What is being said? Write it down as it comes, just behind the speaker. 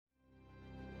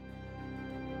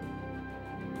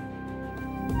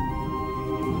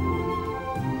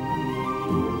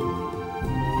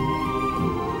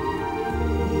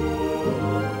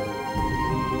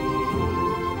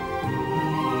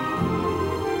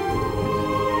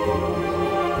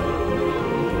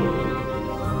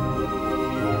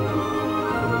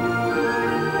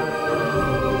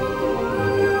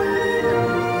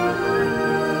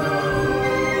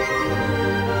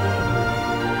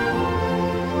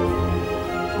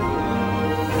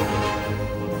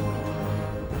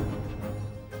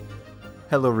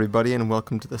Hello everybody and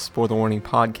welcome to the Spoiler Warning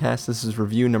Podcast. This is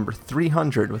review number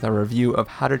 300 with our review of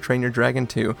How to Train Your Dragon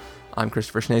 2. I'm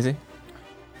Christopher Schnese.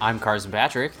 I'm Carson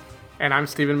Patrick. And I'm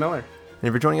Stephen Miller. And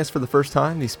if you're joining us for the first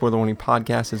time, the Spoiler Warning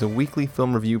Podcast is a weekly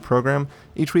film review program.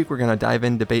 Each week we're going to dive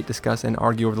in, debate, discuss, and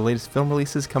argue over the latest film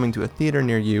releases coming to a theater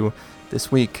near you.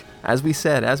 This week, as we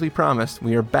said, as we promised,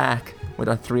 we are back with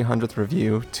our 300th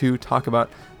review to talk about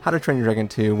How to Train Your Dragon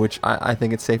 2, which I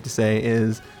think it's safe to say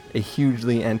is a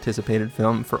hugely anticipated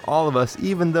film for all of us,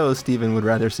 even though Steven would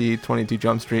rather see 22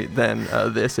 Jump Street than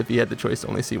this if he had the choice to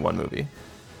only see one movie.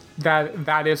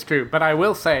 That is true, but I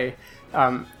will say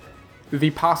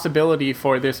the possibility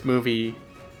for this movie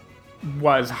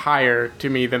was higher to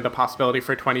me than the possibility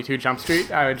for 22 Jump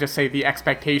Street. I would just say the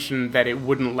expectation that it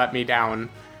wouldn't let me down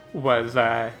was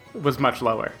much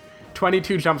lower.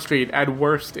 22 Jump Street, at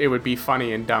worst, it would be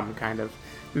funny and dumb, kind of.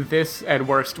 This, at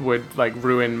worst, would,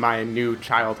 ruin my new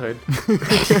childhood.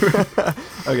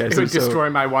 Okay, it would destroy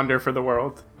my wonder for the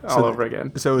world all over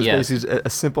again. So it was basically a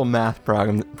simple math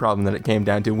problem that it came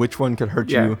down to. Which one could hurt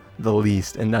you the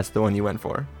least, and that's the one you went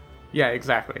for. Yeah,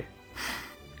 exactly.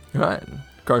 All right.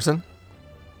 Carson?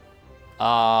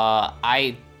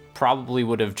 I probably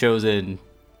would have chosen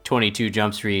 22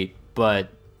 Jump Street, but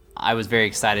I was very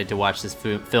excited to watch this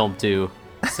film too.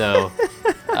 So,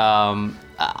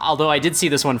 although I did see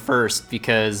this one first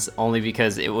because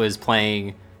it was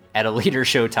playing at a later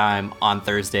showtime on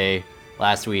Thursday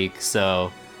last week.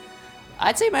 So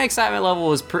I'd say my excitement level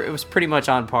was pretty much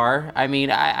on par. I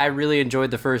mean, I really enjoyed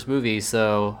the first movie,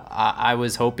 so I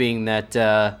was hoping that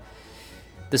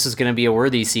this was going to be a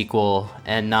worthy sequel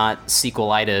and not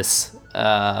sequelitis.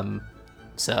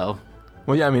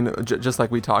 Well, yeah, I mean, just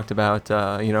like we talked about,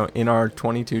 in our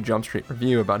 22 Jump Street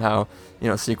review about how,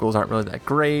 sequels aren't really that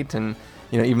great. And,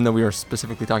 even though we were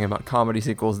specifically talking about comedy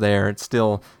sequels there, it's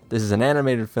still, this is an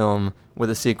animated film with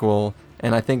a sequel.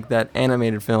 And I think that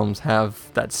animated films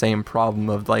have that same problem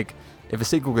of, if a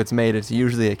sequel gets made, it's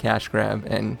usually a cash grab.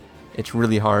 And it's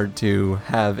really hard to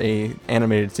have a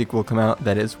animated sequel come out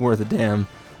that is worth a damn.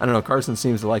 I don't know, Carson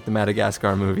seems to like the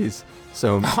Madagascar movies,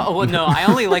 so... Oh, well, no, I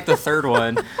only like the third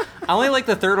one. I only like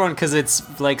the third one because it's,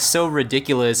 so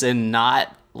ridiculous and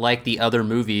not like the other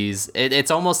movies.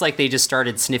 It's almost like they just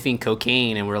started sniffing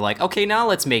cocaine and we're like, okay, now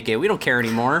let's make it. We don't care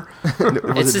anymore.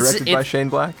 Was it directed by Shane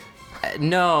Black?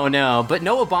 No, but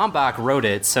Noah Baumbach wrote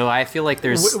it, so I feel like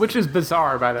there's... Which is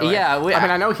bizarre, by the way. Yeah.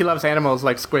 I know he loves animals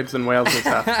like squids and whales and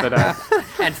stuff, but...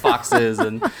 and foxes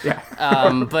and... Yeah.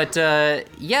 I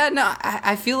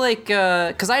feel like...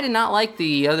 Because I did not like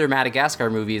the other Madagascar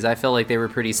movies. I felt like they were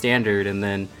pretty standard, and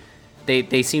then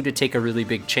they seemed to take a really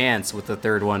big chance with the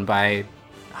third one by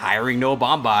hiring Noah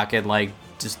Baumbach and,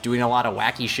 just doing a lot of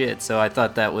wacky shit, so I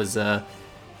thought that was... but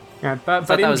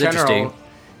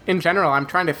in general, I'm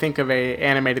trying to think of a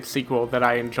animated sequel that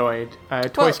I enjoyed.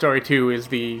 Toy Story 2 is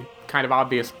the kind of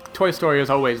obvious. Toy Story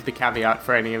is always the caveat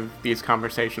for any of these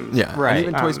conversations. Yeah, right. And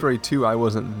even Toy Story 2 I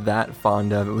wasn't that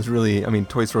fond of. It was really,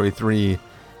 Toy Story 3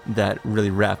 that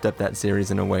really wrapped up that series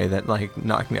in a way that,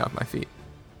 knocked me off my feet.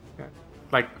 Yeah.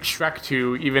 Shrek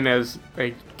 2, even as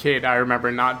a kid, I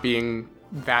remember not being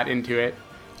that into it.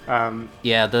 The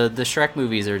Shrek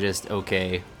movies are just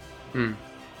okay.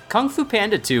 Kung Fu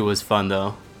Panda 2 was fun,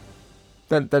 though.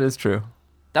 That is true.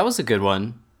 That was a good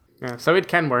one. Yeah, so it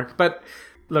can work. But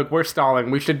look, we're stalling.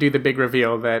 We should do the big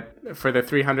reveal that for the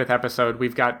 300th episode,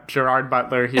 we've got Gerard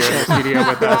Butler here in the studio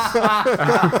with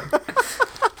us.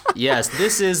 Yes,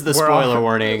 this is the spoiler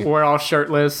warning. We're all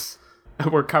shirtless.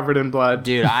 We're covered in blood.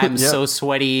 Dude, I'm so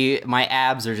sweaty. My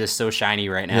abs are just so shiny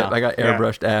right now. Yep, I got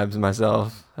airbrushed abs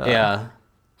myself.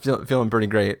 Feeling pretty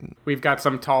great. We've got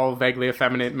some tall, vaguely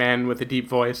effeminate man with a deep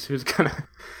voice who's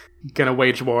gonna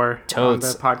wage war on the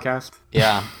podcast.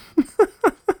 Yeah.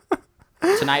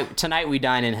 Tonight we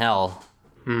dine in hell.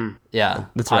 Yeah,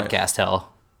 that's podcast right.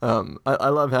 Hell. I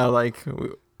love how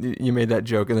you made that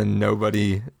joke and then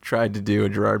nobody tried to do a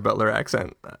Gerard Butler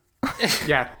accent.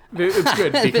 Yeah, it's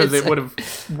good because it would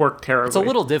have worked terribly. It's a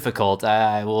little difficult,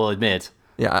 I will admit.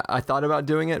 Yeah, I thought about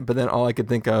doing it, but then all I could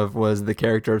think of was the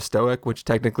character of Stoic, which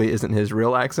technically isn't his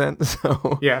real accent.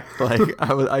 So, yeah,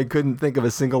 I couldn't think of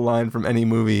a single line from any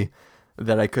movie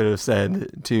that I could have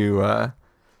said to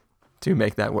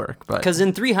make that work. But because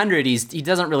in 300, he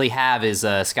doesn't really have his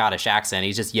Scottish accent.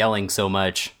 He's just yelling so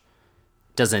much.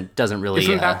 Doesn't really.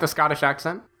 Isn't that the Scottish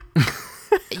accent?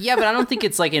 Yeah, but I don't think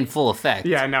it's in full effect.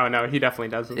 Yeah, no, he definitely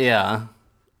doesn't. Yeah.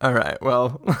 All right.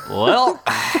 Well.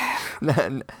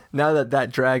 Now that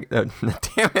drag... damn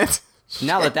it.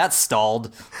 Now that that's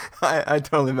stalled. I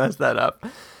totally messed that up.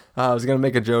 I was gonna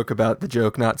make a joke about the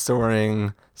joke not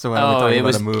soaring. So when we're talking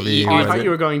about a movie, I thought you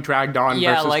were going dragged on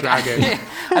versus dragon. I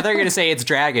thought you were gonna say it's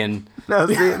dragon. No,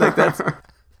 see, like that's.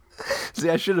 See,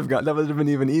 I should have got that. Would have been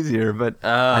even easier. But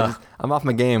I'm off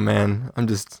my game, man. I'm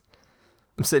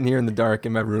sitting here in the dark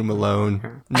in my room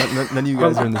alone. None of you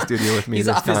guys are in the studio with me. He's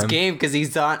this off time. his game because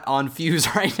he's not on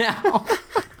fuse right now.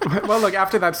 Well, look,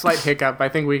 after that slight hiccup, I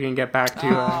think we can get back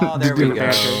to. There we go.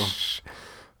 banter.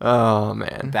 Oh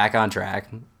man. Back on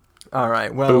track. All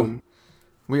right. Well,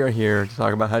 we are here to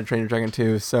talk about How to Train Your Dragon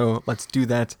 2. So let's do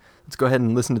that. Let's go ahead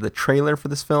and listen to the trailer for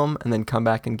this film, and then come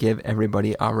back and give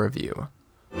everybody our review.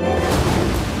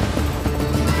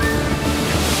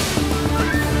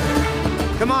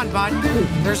 Come on, bud.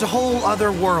 There's a whole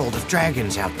other world of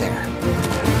dragons out there.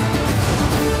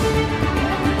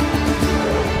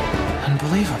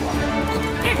 Unbelievable.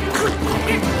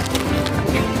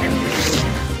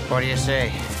 What do you say?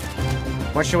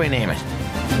 What should we name it?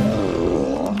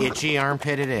 Itchy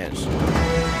Armpit it is.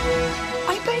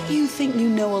 I bet you think you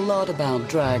know a lot about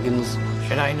dragons.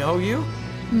 Should I know you?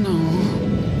 No,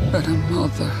 but a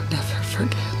mother never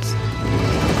forgets.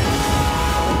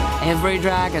 Every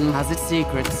dragon has its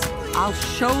secrets. I'll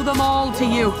show them all to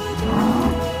you.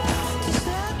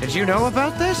 Did you know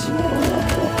about this?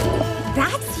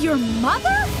 That's your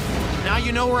mother? Now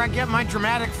you know where I get my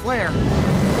dramatic flair.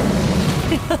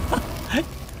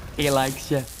 He likes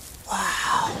you.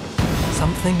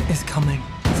 Something is coming.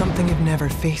 Something you've never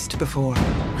faced before.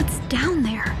 What's down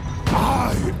there?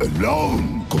 I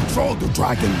alone control the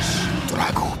dragons.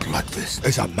 Drago Bloodfist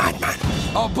is a madman.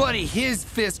 I'll buddy his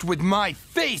fist with my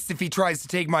face if he tries to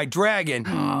take my dragon.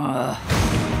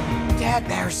 Dad,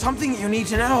 there's something you need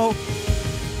to know.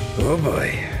 Oh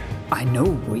boy. I know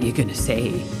what you're gonna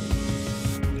say.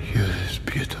 You're as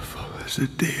beautiful as the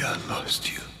day I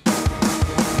lost you.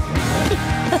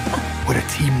 We're a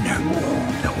team now.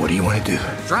 Now what do you want to do?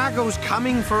 Drago's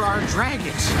coming for our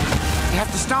dragons. We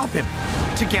have to stop him.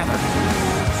 Together.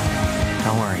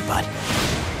 Don't worry, bud.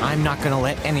 I'm not gonna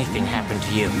let anything happen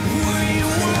to you.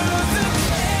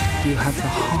 You have the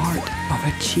heart of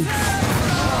a chief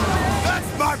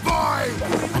That's my boy!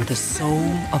 and the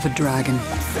soul of a dragon.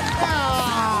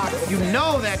 You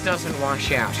know that doesn't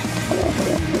wash out.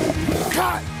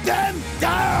 Cut them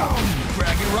down!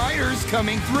 Dragon Rider's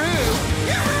coming through.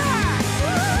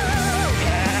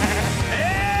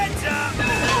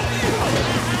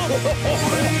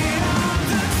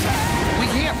 We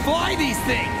can't fly these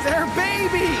things. They're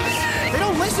babies. They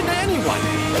don't listen to anyone.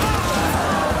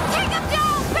 Take him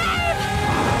down, babe!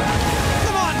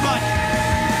 Come on, bud.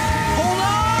 Hold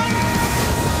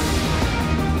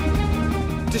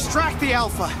on. Distract the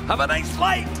alpha. Have a nice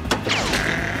flight.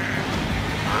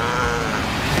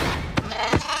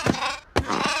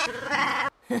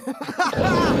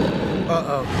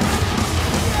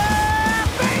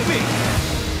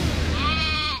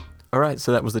 All right,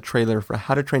 so that was the trailer for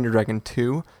How to Train Your Dragon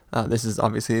 2. This is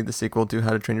obviously the sequel to How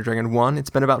to Train Your Dragon 1. It's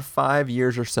been about 5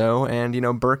 years or so, and,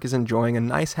 Burke is enjoying a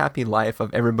nice, happy life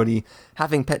of everybody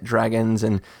having pet dragons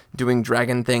and doing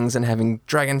dragon things and having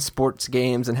dragon sports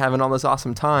games and having all this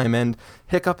awesome time. And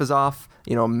Hiccup is off,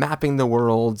 mapping the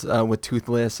world with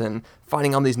Toothless and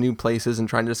finding all these new places and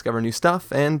trying to discover new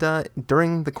stuff. And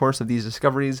during the course of these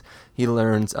discoveries, he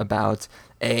learns about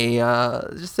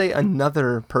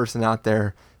another person out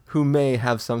there who may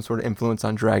have some sort of influence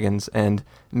on dragons and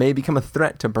may become a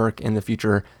threat to Burke in the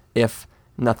future if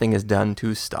nothing is done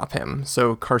to stop him.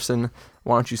 So, Carson,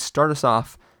 why don't you start us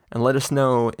off and let us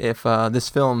know if this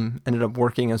film ended up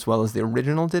working as well as the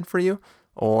original did for you,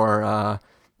 or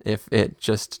if it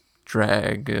just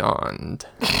dragged on.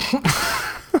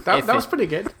 That was pretty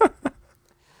good. Good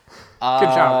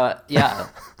job. Yeah.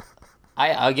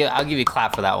 I'll give you a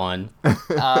clap for that one.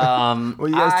 Well,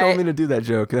 you guys told me to do that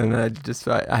joke, and I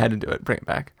had to do it. Bring it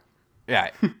back.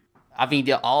 Yeah. I mean,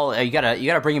 you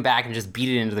gotta bring it back and just beat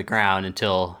it into the ground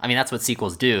until. I mean, that's what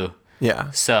sequels do.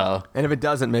 Yeah. So. And if it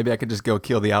doesn't, maybe I could just go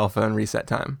kill the alpha and reset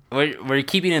time. We're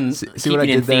keeping in See what I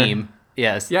did there? theme.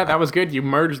 Yes. Yeah, that was good. You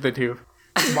merged the two.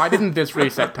 Why didn't this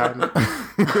reset time?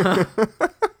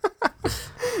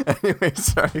 Anyway,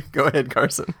 sorry. Go ahead,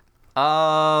 Carson.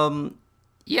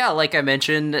 Yeah, like I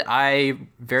mentioned, I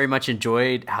very much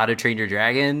enjoyed How to Train Your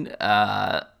Dragon.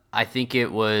 I think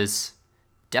it was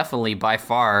definitely by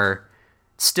far,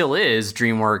 still is,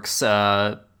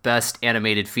 DreamWorks' best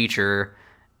animated feature.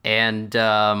 And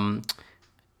I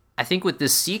think with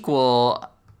this sequel,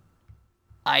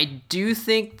 I do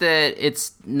think that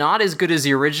it's not as good as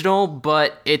the original,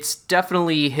 but it's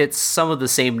definitely hits some of the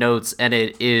same notes, and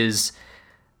it is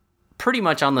pretty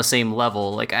much on the same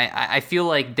level. Like I feel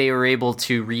like they were able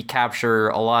to recapture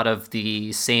a lot of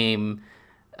the same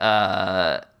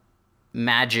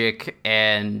magic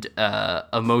and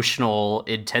emotional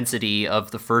intensity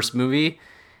of the first movie.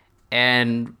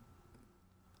 And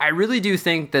I really do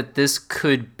think that this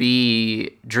could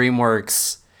be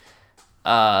DreamWorks'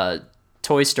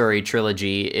 Toy Story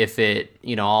trilogy if it,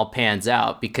 all pans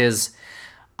out, because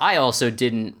I also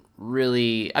didn't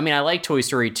really, I like Toy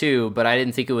Story 2, but I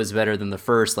didn't think it was better than the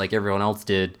first like everyone else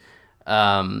did.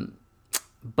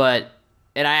 But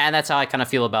that's how I kind of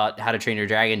feel about How to Train Your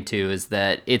Dragon 2, is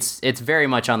that it's very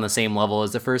much on the same level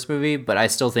as the first movie, but I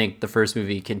still think the first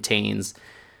movie contains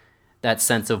that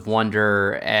sense of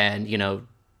wonder and,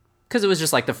 because it was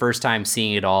just like the first time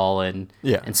seeing it all and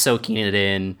soaking it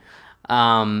in.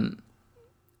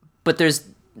 But there's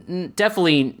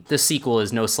definitely, the sequel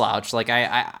is no slouch. Like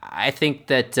I think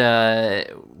that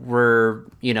we're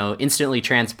instantly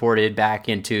transported back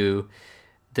into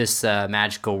this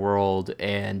magical world,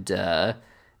 and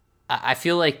I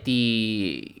feel like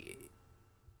the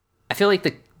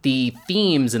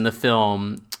themes in the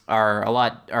film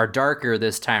are darker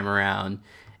this time around.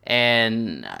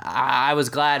 And I was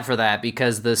glad for that,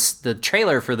 because the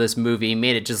trailer for this movie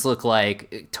made it just look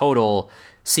like total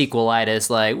sequelitis,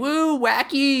 like woo,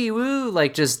 wacky, woo,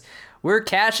 like just we're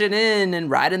cashing in and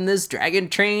riding this dragon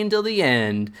train till the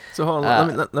end. So hold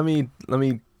on, let me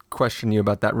question you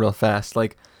about that real fast.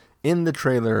 Like in the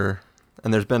trailer,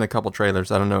 and there's been a couple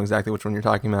trailers, I don't know exactly which one you're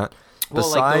talking about. Well,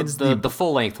 besides like the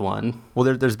full length one.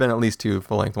 Well, there's been at least 2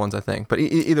 full length ones, I think. But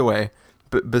either way.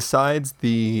 But besides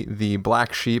the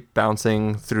black sheep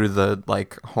bouncing through the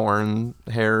like horn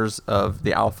hairs of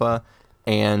the alpha,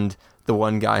 and the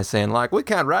one guy saying like, "We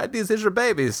can't ride these, these are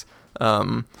babies."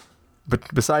 But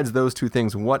besides those 2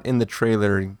 things, what in the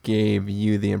trailer gave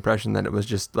you the impression that it was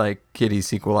just like kiddie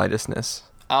sequelitis-ness?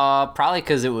 Probably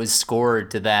because it was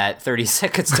scored to that 30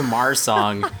 Seconds to Mars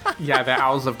song. Yeah, the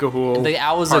Owls of Ga'Hoole. The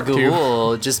Owls of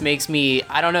Ga'Hoole just makes me,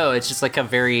 I don't know, it's just like a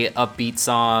very upbeat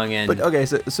song. And But okay,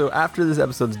 so after this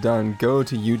episode's done, go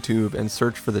to YouTube and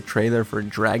search for the trailer for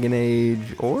Dragon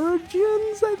Age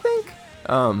Origins, I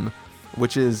think,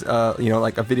 which is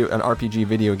like an RPG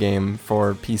video game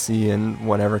for PC and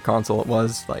whatever console it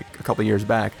was, like a couple years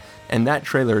back, and that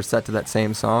trailer is set to that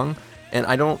same song. And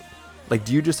I don't like,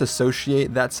 do you just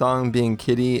associate that song being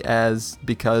kiddie as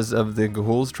because of the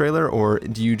Ga'Hools trailer, or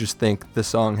do you just think the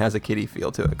song has a kiddie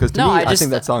feel to it? Because to me, I think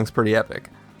that song's pretty epic.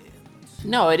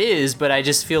 No, it is, but I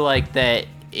just feel like that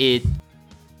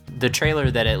the trailer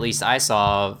that at least I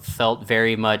saw felt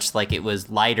very much like it was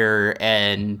lighter,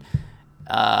 and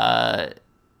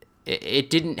it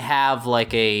didn't have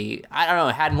like it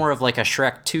had more of like a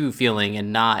Shrek 2 feeling,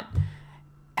 and not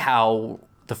how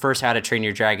the first How to Train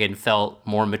Your Dragon felt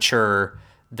more mature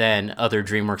than other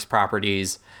DreamWorks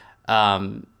properties.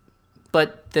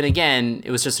 But then again,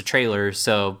 it was just a trailer.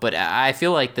 But I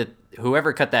feel like that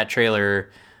whoever cut that trailer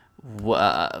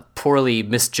poorly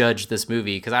misjudged this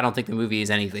movie, because I don't think the movie is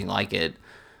anything like it.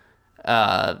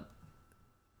 I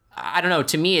don't know.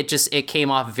 To me, it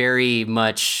came off very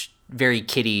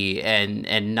kiddie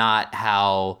and not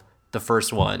how the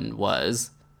first one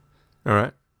was. All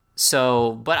right.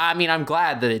 So, but I'm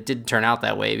glad that it didn't turn out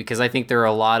that way, because I think there are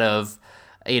a lot of,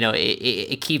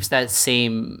 it keeps that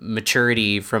same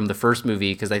maturity from the first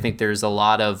movie, because I think there's a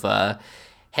lot of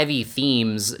heavy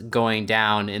themes going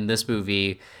down in this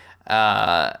movie.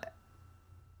 And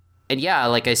yeah,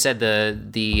 like I said,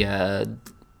 the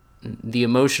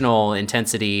emotional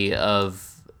intensity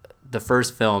of the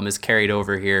first film is carried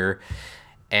over here.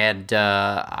 And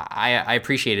I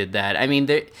appreciated that.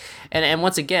 And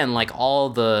once again, like all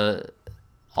the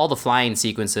flying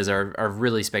sequences are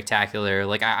really spectacular.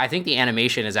 Like I think the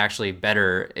animation is actually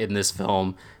better in this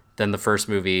film than the first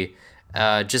movie,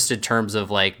 just in terms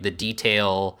of like the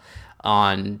detail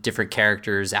on different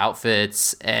characters'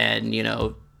 outfits and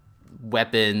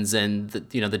weapons and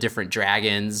the different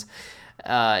dragons.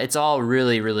 It's all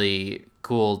really, really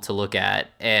cool to look at,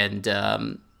 and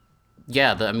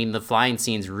yeah, the flying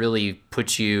scenes really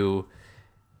put you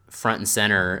front and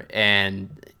center, and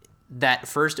that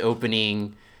first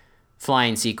opening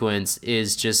flying sequence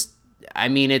is just,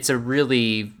 it's a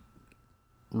really,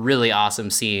 really awesome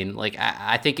scene. Like,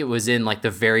 I think it was in like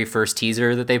the very first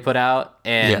teaser that they put out,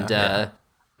 and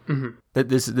Mm-hmm.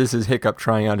 This is Hiccup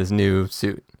trying out his new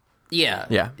suit.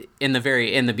 Yeah. In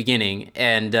the beginning,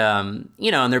 and and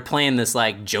they're playing this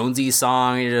like Jonesy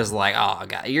song. And you're just like, oh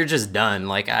god, you're just done.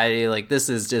 Like this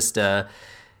is just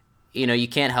you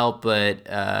can't help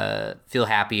but feel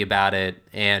happy about it,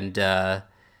 and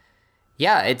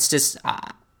yeah, it's just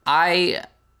I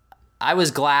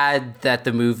was glad that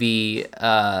the movie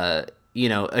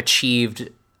achieved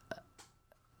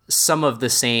some of the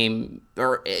same,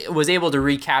 or it was able to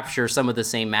recapture some of the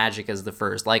same magic as the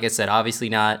first. Like I said, obviously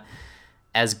not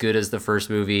as good as the first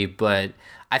movie, but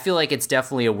I feel like it's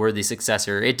definitely a worthy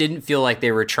successor. It didn't feel like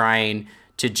they were trying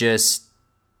to just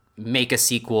make a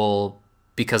sequel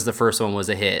because the first one was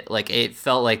a hit. Like, it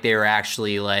felt like they were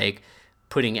actually like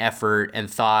putting effort and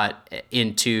thought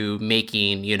into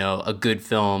making, you know, a good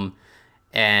film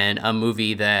and a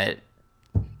movie that,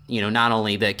 you know, not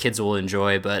only that kids will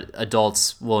enjoy, but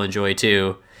adults will enjoy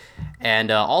too.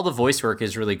 And all the voice work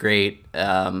is really great.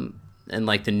 And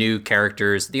like the new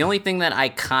characters, the only thing that I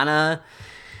kind of,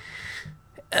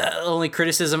 only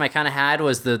criticism I kind of had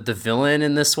was the villain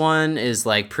in this one is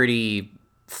like pretty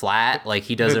flat. Like,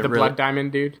 he doesn't the really... Blood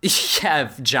Diamond dude? Yeah,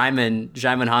 Jaimin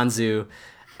Hanzu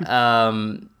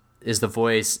is the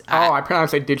voice. I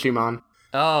pronounce it Digimon.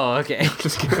 Oh, okay.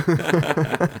 Just kidding.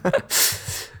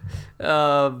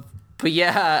 But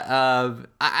yeah,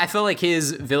 I felt like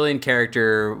his villain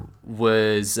character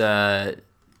was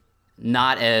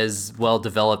not as well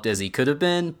developed as he could have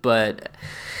been, but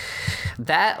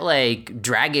that like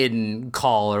dragon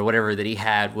call or whatever that he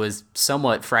had was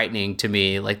somewhat frightening to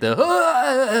me. Like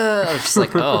I was just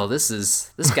like, oh,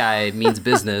 this guy means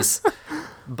business.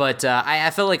 But I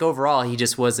felt like overall he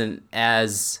just wasn't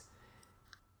as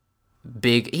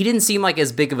big. He didn't seem like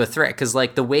as big of a threat, because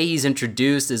like the way he's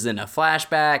introduced is in a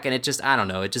flashback, and it just, I don't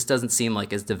know, it just doesn't seem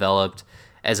like as developed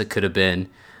as it could have been.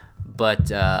 But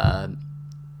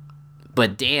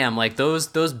damn, like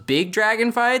those big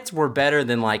dragon fights were better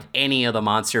than like any of the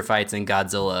monster fights in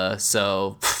Godzilla.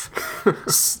 So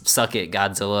suck it,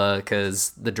 Godzilla,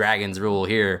 because the dragons rule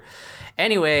here.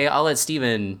 Anyway, I'll let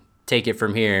Steven take it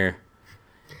from here.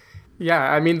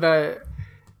 Yeah, I mean,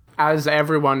 as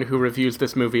everyone who reviews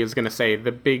this movie is going to say,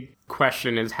 the big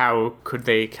question is how could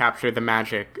they capture the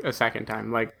magic a second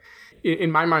time? Like,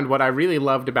 in my mind, what I really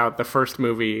loved about the first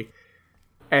movie,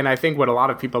 and I think what a lot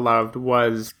of people loved,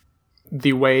 was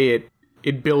the way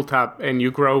it built up, and you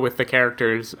grow with the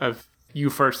characters of, you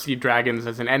first see dragons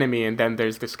as an enemy, and then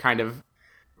there's this kind of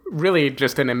really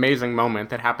just an amazing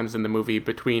moment that happens in the movie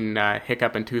between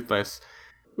Hiccup and Toothless,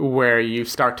 where you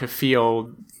start to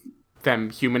feel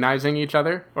them humanizing each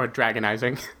other, or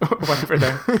dragonizing, whatever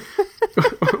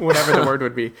the word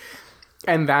would be.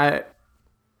 And that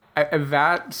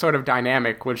sort of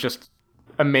dynamic was just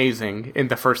amazing in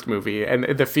the first movie, and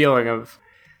the feeling of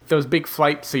those big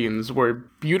flight scenes were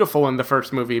beautiful in the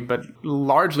first movie, but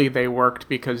largely they worked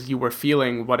because you were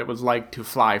feeling what it was like to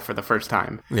fly for the first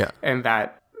time. Yeah. And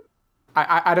that,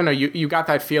 I don't know, you got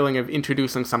that feeling of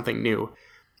introducing something new.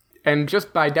 And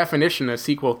just by definition, a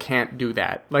sequel can't do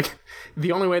that. Like,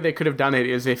 the only way they could have done it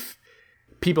is if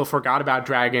people forgot about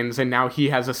dragons and now he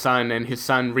has a son and his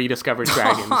son rediscovers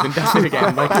dragons and does it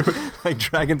again. Like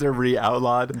dragons are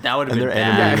re-outlawed. That would have been they're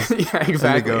bad. enemies. Yeah, exactly. And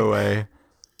they go away.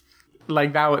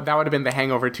 Like, that would have been the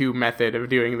Hangover 2 method of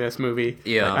doing this movie.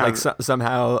 Yeah. Like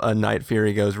somehow a Night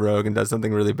Fury goes rogue and does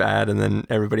something really bad, and then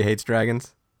everybody hates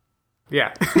dragons.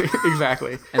 Yeah,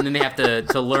 exactly. And then they have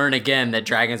to learn again that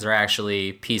dragons are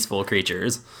actually peaceful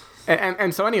creatures.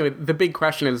 And so anyway, the big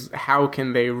question is, how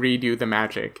can they redo the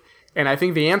magic? And I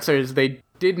think the answer is they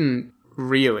didn't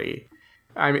really.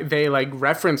 I mean, they like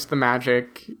referenced the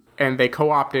magic, and they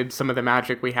co-opted some of the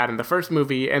magic we had in the first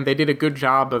movie, and they did a good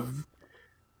job of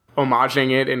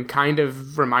homaging it and kind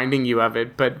of reminding you of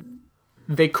it, but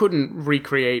they couldn't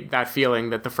recreate that feeling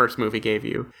that the first movie gave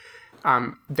you.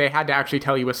 They had to actually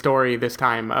tell you a story this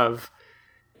time of,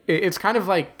 it's kind of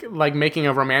like making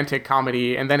a romantic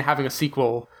comedy and then having a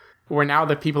sequel where now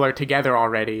the people are together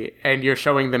already and you're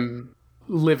showing them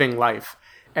living life.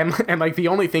 And like the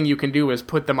only thing you can do is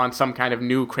put them on some kind of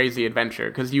new crazy adventure,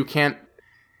 because you can't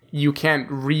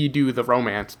redo the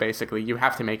romance, basically. You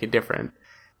have to make it different.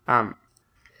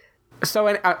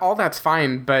 So all that's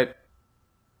fine, but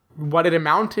what it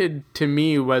amounted to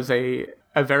me was a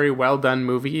very well done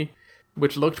movie,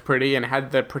 which looked pretty and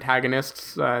had the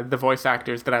protagonists, the voice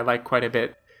actors that I like quite a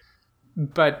bit.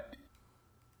 But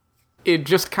it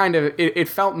just kind of, it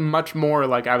felt much more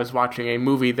like I was watching a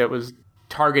movie that was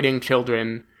targeting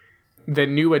children that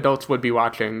new adults would be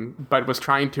watching, but was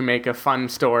trying to make a fun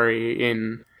story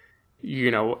in,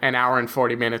 an hour and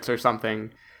 40 minutes or something,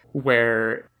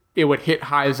 where it would hit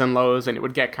highs and lows and it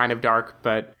would get kind of dark,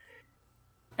 but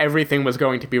everything was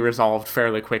going to be resolved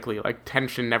fairly quickly. Like,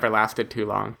 tension never lasted too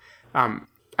long. I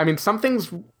mean, some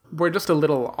things were just a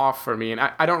little off for me, and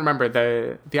I don't remember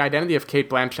the identity of Cate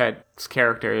Blanchett's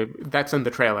character. That's in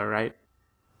the trailer, right?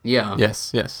 Yeah.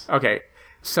 Yes. Okay,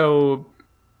 so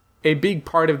a big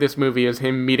part of this movie is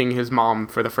him meeting his mom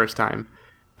for the first time,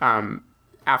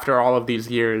 after all of these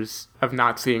years of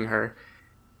not seeing her.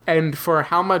 And for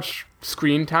how much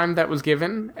screen time that was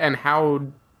given and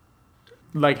how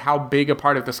big a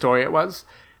part of the story it was,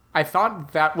 I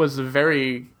thought that was a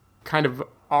very kind of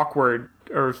awkward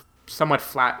or somewhat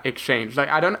flat exchange. Like,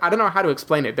 I don't know how to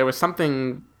explain it. There was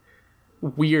something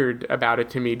weird about it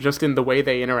to me, just in the way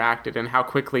they interacted and how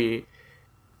quickly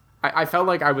I felt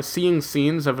like I was seeing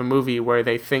scenes of a movie where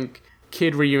they think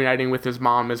kid reuniting with his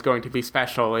mom is going to be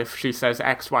special if she says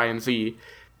X, Y, and Z,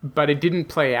 but it didn't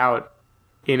play out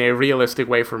in a realistic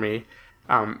way for me.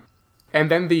 And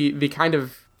then the kind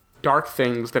of dark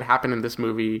things that happen in this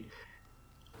movie,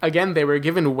 again, they were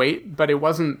given weight, but it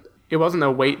wasn't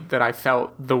a weight that I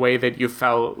felt the way that you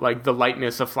felt like the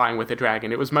lightness of flying with a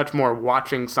dragon. It was much more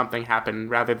watching something happen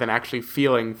rather than actually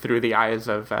feeling through the eyes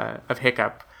of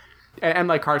Hiccup. And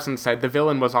like Carson said, the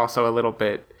villain was also a little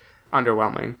bit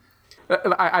underwhelming.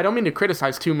 I don't mean to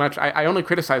criticize too much. I only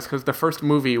criticize because the first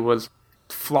movie was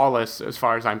flawless as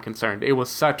far as I'm concerned. It was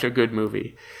such a good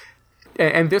movie.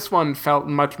 And this one felt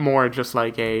much more just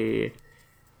like a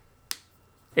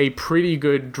pretty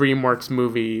good DreamWorks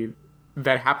movie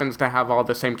that happens to have all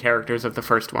the same characters of the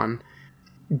first one.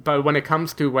 But when it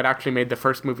comes to what actually made the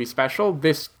first movie special,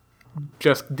 this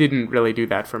just didn't really do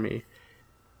that for me.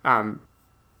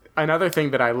 Another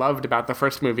thing that I loved about the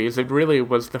first movie is it really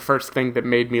was the first thing that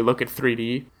made me look at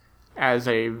 3D as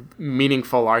a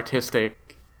meaningful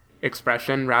artistic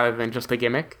expression rather than just a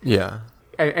gimmick. Yeah.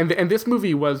 And this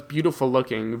movie was beautiful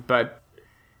looking, but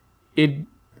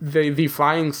the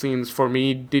flying scenes for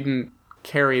me didn't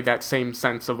carry that same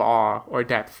sense of awe or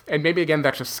depth. And maybe again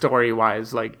that's just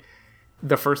story-wise, like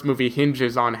the first movie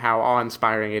hinges on how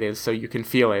awe-inspiring it is, so you can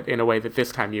feel it in a way that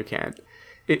this time you can't.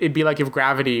 It'd be like if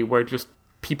Gravity were just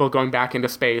people going back into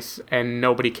space and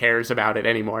nobody cares about it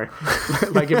anymore.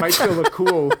 Like, it might still look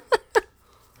cool.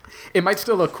 It might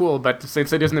still look cool, but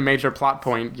since it isn't a major plot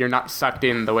point, you're not sucked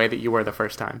in the way that you were the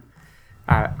first time.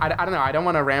 I don't know. I don't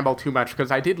want to ramble too much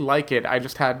because I did like it. I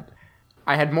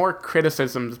had more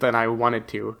criticisms than I wanted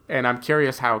to, and I'm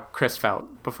curious how Chris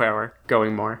felt before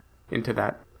going more into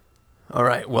that. All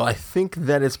right. Well, I think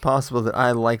that it's possible that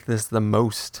I like this the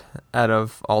most out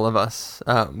of all of us,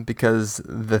 because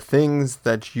the things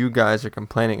that you guys are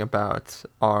complaining about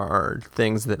are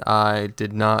things that I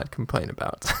did not complain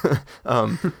about.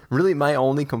 Really, my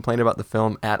only complaint about the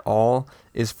film at all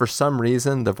is, for some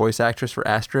reason, the voice actress for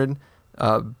Astrid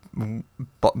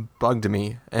bugged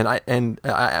me, and I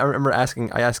remember I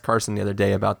asked Carson the other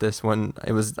day about this when I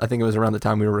think it was around the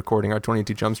time we were recording our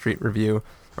 22 Jump Street review,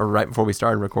 or right before we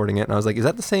started recording it, and I was like, is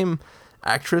that the same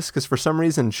actress? Because for some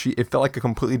reason it felt like a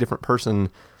completely different person,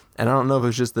 and I don't know if it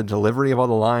was just the delivery of all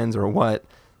the lines or what,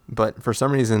 but for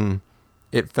some reason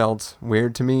it felt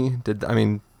weird to me.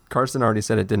 Carson already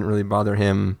said it didn't really bother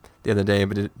him the other day,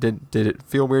 but did it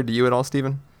feel weird to you at all,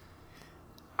 Stephen?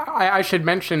 I should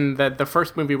mention that the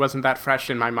first movie wasn't that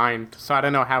fresh in my mind, so I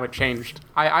don't know how it changed.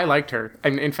 I liked her.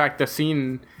 And in fact, the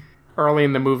scene early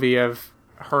in the movie of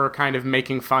her kind of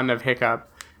making fun of Hiccup,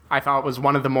 I thought was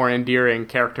one of the more endearing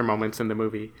character moments in the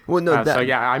movie. Well, no, so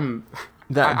yeah, I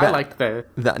liked the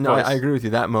No, I agree with you.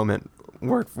 That moment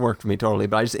worked for me totally.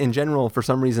 But I just, in general, for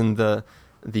some reason, the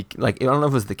like, I don't know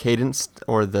if it was the cadence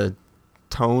or the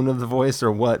tone of the voice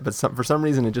or what, but for some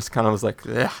reason it just kind of was like,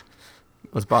 ugh,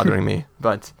 was bothering me.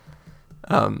 But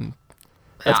I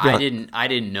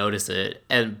didn't notice it.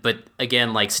 But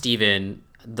again, like Steven,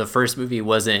 the first movie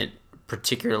wasn't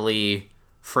particularly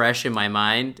fresh in my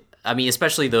mind. I mean,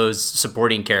 especially those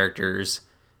supporting characters,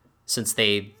 since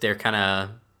they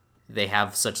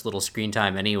have such little screen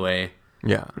time anyway.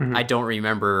 Yeah. Mm-hmm. I don't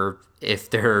remember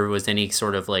if there was any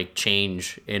sort of like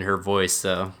change in her voice,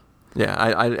 so.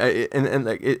 Yeah,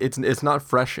 it's not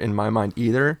fresh in my mind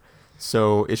either.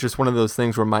 So it's just one of those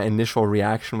things where my initial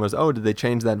reaction was, oh, did they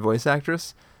change that voice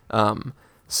actress?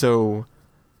 So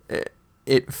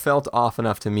it felt off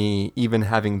enough to me, even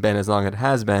having been as long as it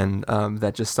has been,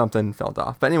 that just something felt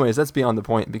off. But anyways, that's beyond the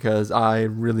point, because I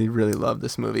really, really love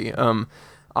this movie.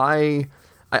 I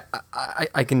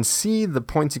can see the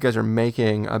points you guys are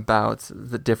making about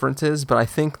the differences, but I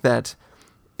think that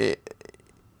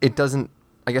it doesn't,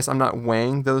 I guess I'm not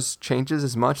weighing those changes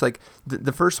as much. Like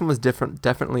the first one was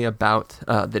definitely about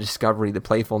the discovery, the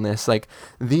playfulness. Like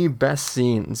the best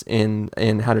scenes in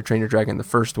How to Train Your Dragon, the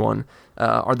first one,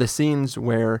 are the scenes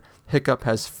where Hiccup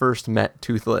has first met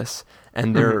Toothless,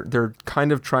 and they're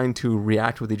kind of trying to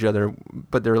react with each other,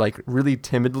 but they're like really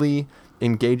timidly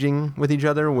engaging with each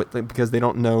other because they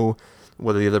don't know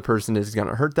whether the other person is going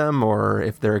to hurt them or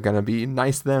if they're going to be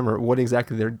nice to them or what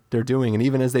exactly they're doing. And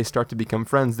even as they start to become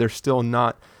friends, there's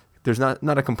not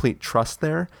a complete trust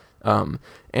there. And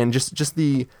just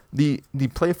the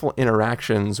playful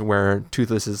interactions where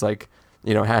Toothless is like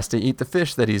has to eat the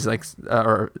fish that he's like,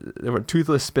 or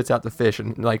Toothless spits out the fish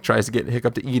and like tries to get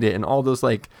Hiccup to eat it, and all those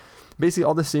like, basically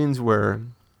all the scenes where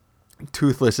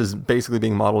Toothless is basically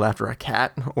being modeled after a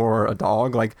cat or a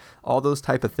dog, like all those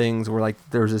type of things where like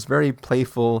there's this very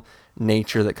playful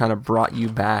nature that kind of brought you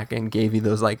back and gave you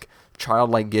those like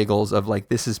childlike giggles of like,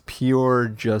 this is pure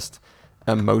just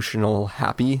emotional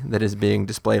happy that is being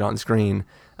displayed on screen.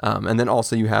 And then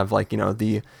also you have like,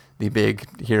 the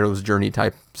big hero's journey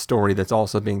type story that's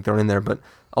also being thrown in there. But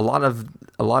a lot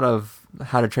of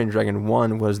How to Train Your Dragon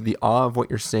 1 was the awe of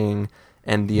what you're seeing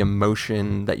and the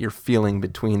emotion that you're feeling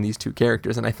between these two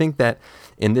characters. And I think that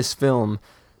in this film,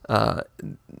 How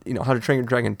to Train Your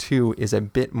Dragon 2 is a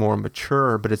bit more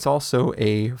mature, but it's also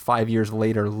a 5 years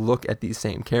later look at these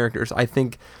same characters. I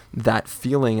think that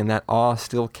feeling and that awe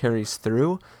still carries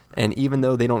through. And even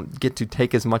though they don't get to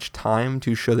take as much time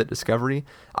to show that discovery,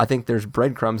 I think there's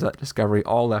breadcrumbs of that discovery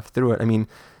all left through it. I mean,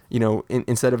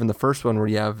 instead of in the first one where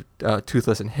you have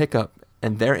Toothless and Hiccup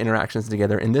and their interactions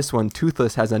together, in this one,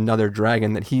 Toothless has another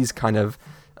dragon that he's kind of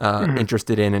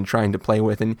interested in and trying to play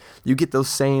with. And you get those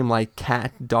same like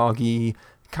cat, doggy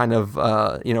kind of,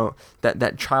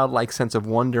 that childlike sense of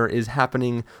wonder is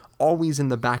happening always in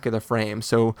the back of the frame.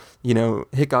 So,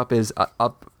 Hiccup is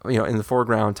up, in the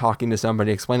foreground talking to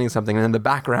somebody, explaining something, and in the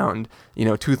background,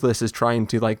 Toothless is trying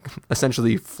to like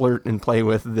essentially flirt and play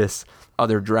with this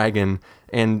other dragon,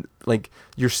 and like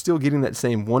you're still getting that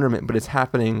same wonderment, but it's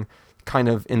happening kind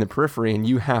of in the periphery, and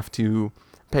you have to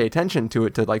pay attention to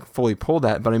it to like fully pull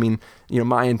that. But I mean,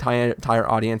 my entire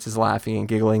audience is laughing and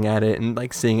giggling at it and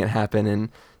like seeing it happen, and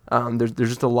there's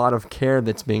just a lot of care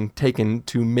that's being taken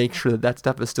to make sure that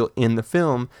stuff is still in the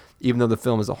film, even though the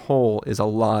film as a whole is a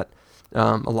lot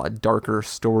darker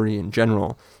story in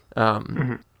general.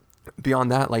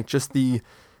 Beyond that, like just Hiccup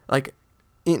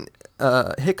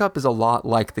is a lot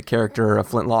like the character of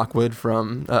Flint Lockwood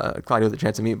from Clyde with a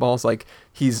Chance of Meatballs. Like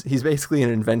he's basically an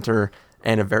inventor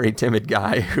and a very timid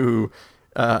guy who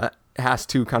has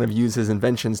to kind of use his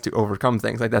inventions to overcome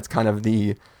things. Like that's kind of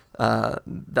the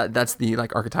that's the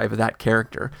like archetype of that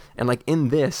character. And like in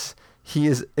this, he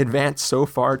is advanced so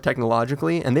far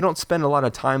technologically, and they don't spend a lot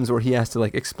of times where he has to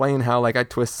like explain how like I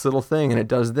twist this little thing and it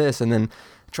does this, and then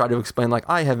try to explain like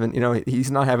I haven't,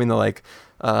 he's not having the like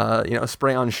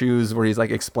spray on shoes where he's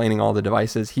like explaining all the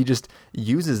devices. He just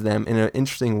uses them in an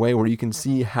interesting way where you can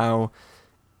see how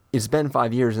it's been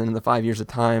 5 years, and in the 5 years of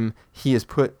time, he has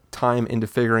put time into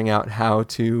figuring out how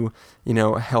to,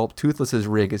 help Toothless's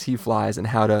rig as he flies, and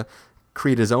how to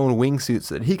create his own wingsuit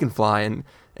so that he can fly, and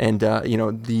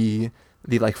the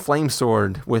like flame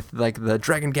sword with like the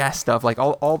dragon gas stuff, like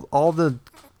all the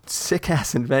sick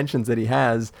ass inventions that he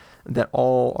has, that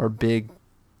all are big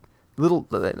little,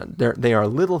 they are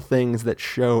little things that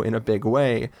show in a big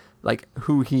way like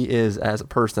who he is as a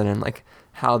person, and like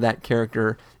how that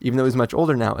character, even though he's much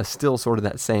older now, is still sort of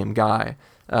that same guy.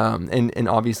 And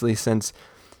obviously since,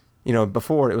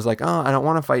 before it was like, oh, I don't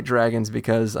want to fight dragons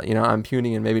because, I'm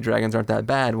puny and maybe dragons aren't that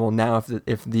bad. Well, now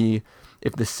if the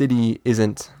city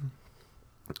isn't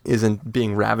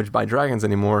being ravaged by dragons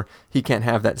anymore, he can't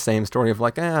have that same story of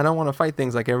like, I don't want to fight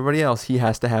things like everybody else. He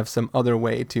has to have some other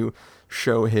way to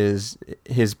show his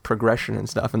progression and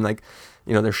stuff. And like,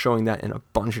 they're showing that in a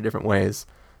bunch of different ways.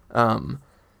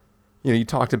 You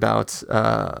talked about,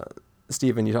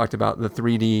 Stephen, you talked about the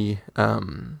 3D,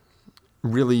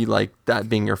 really like that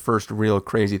being your first real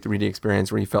crazy 3D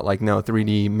experience where you felt like, no,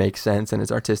 3D makes sense and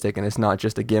it's artistic and it's not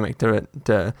just a gimmick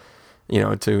to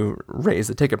raise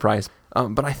the ticket price.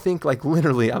 But I think like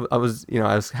literally I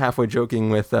was halfway joking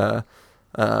with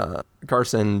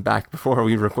Carson back before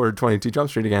we recorded 22 Jump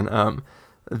Street again,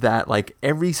 that like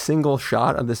every single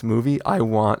shot of this movie I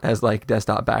want as like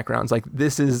desktop backgrounds. Like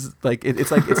this is like it's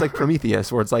like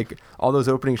Prometheus, where it's like all those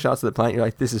opening shots of the planet, you're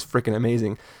like, this is freaking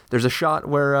amazing. There's a shot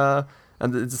where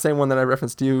and it's the same one that I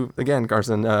referenced to you again,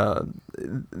 Carson.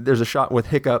 There's a shot with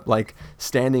Hiccup like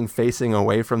standing facing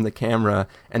away from the camera,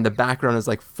 and the background is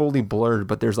like fully blurred,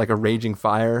 but there's like a raging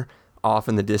fire off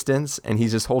in the distance, and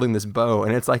he's just holding this bow,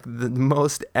 and it's like the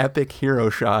most epic hero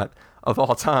shot of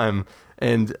all time.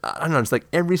 And I don't know, it's like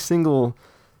every single,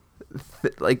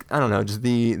 just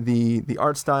the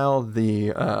art style,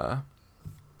 the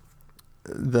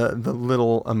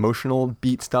little emotional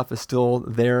beat stuff is still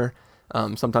there.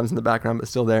 Sometimes in the background, but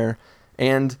still there.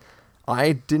 And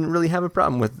I didn't really have a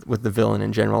problem with the villain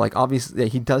in general. Like obviously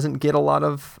he doesn't get a lot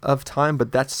of time,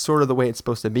 but that's sort of the way it's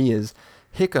supposed to be. Is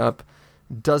Hiccup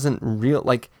doesn't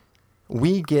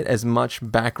we get as much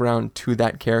background to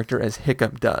that character as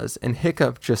Hiccup does, and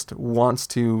Hiccup just wants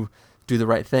to do the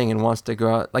right thing and wants to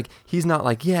go out. Like he's not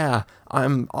like, yeah,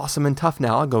 I'm awesome and tough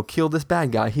now, I'll go kill this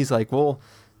bad guy. He's like, well,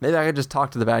 maybe I could just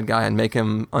talk to the bad guy and make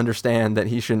him understand that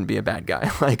he shouldn't be a bad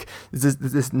guy. Like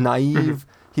this naive,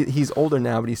 he's older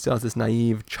now, but he still has this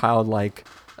naive, childlike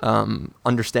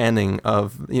understanding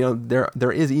of,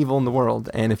 there is evil in the world,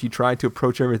 and if you try to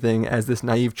approach everything as this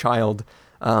naive child,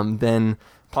 then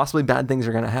possibly bad things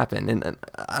are going to happen. And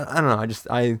I don't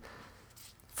know,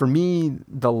 for me,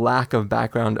 the lack of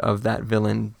background of that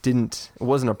villain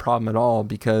wasn't a problem at all,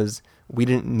 because we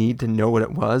didn't need to know what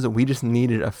it was. We just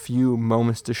needed a few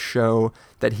moments to show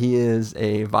that he is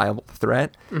a viable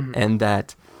threat, and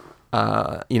that,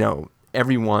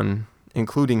 everyone,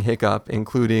 including Hiccup,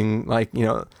 including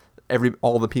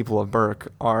all the people of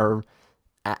Burke, are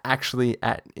actually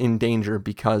in danger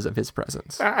because of his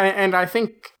presence. And I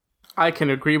think I can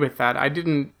agree with that. I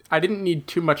didn't need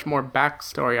too much more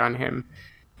backstory on him.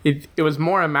 It was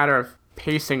more a matter of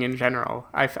pacing in general.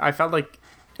 I felt like,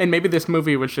 and maybe this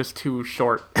movie was just too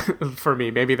short for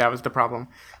me. Maybe that was the problem.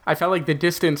 I felt like the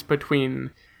distance between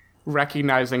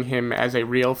recognizing him as a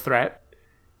real threat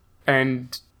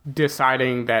and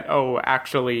deciding that,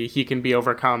 actually he can be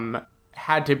overcome,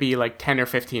 had to be like 10 or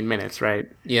 15 minutes, right?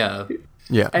 Yeah.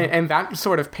 Yeah. And that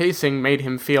sort of pacing made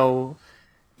him feel...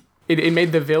 It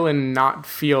made the villain not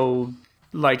feel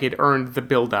like it earned the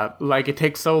build-up. Like, it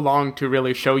takes so long to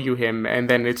really show you him, and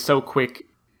then it's so quick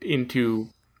into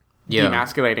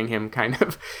demasculating him, kind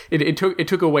of. It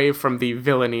took away from the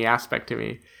villainy aspect to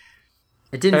me.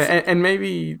 It didn't... and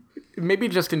maybe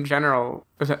just in general...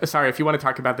 Sorry, if you want to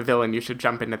talk about the villain, you should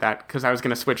jump into that, because I was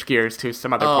going to switch gears to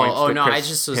some other points. Oh, no, I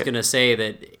just was going to say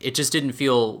that it just didn't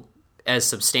feel as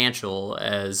substantial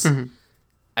as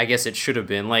I guess it should have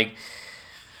been. Like...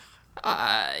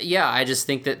 I just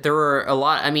think that there were a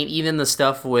lot. I mean, even the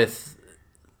stuff with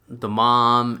the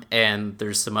mom, and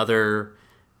there's some other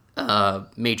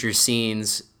major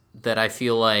scenes that I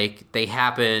feel like they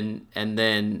happen, and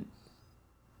then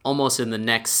almost in the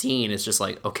next scene, it's just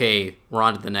like, okay, we're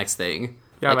on to the next thing.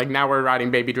 Yeah, like now we're riding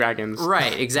baby dragons.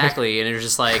 Right, exactly. And it's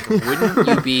just like, wouldn't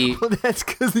you be... Well, that's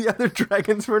because the other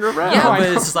dragons weren't around. Yeah, but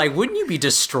it's just like, wouldn't you be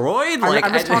destroyed? Like,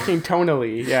 I'm just talking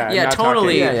tonally. Yeah,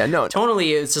 tonally. No.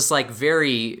 Tonally, it's just like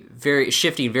very, very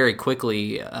shifting very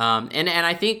quickly. And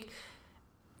I think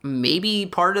maybe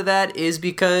part of that is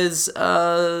because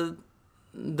the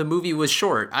movie was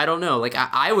short. I don't know. Like,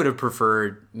 I would have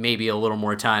preferred maybe a little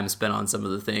more time spent on some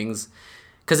of the things.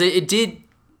 Because it did...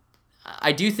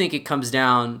 I do think it comes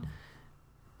down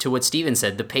to what Steven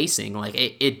said, the pacing. Like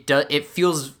it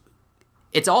feels,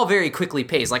 it's all very quickly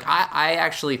paced. Like I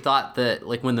actually thought that,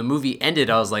 like, when the movie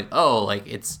ended, I was like, oh, like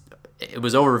it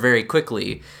was over very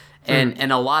quickly,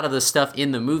 and a lot of the stuff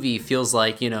in the movie feels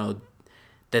like,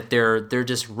 that they're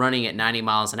just running at 90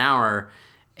 miles an hour,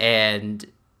 and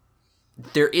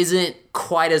there isn't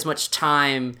quite as much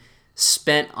time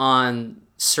spent on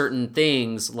certain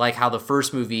things, like how the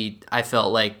first movie, I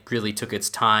felt like, really took its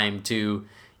time to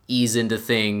ease into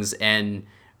things and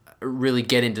really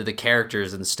get into the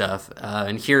characters and stuff.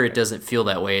 And here it doesn't feel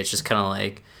that way. It's just kind of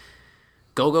like,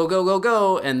 go, go, go, go,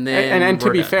 go, and then... And to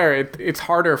be fair, it's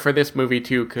harder for this movie,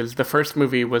 too, because the first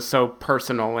movie was so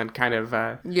personal and kind of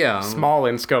small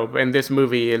in scope, and this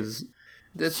movie is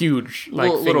huge.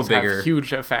 Like, little bigger. Have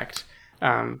huge effect.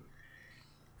 And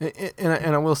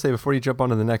I will say, before you jump on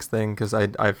to the next thing, because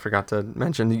I forgot to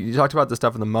mention, you talked about the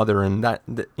stuff in the mother, and that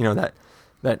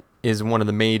is one of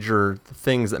the major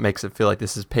things that makes it feel like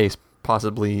this is paced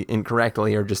possibly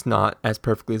incorrectly or just not as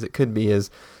perfectly as it could be. Is,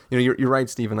 you're right,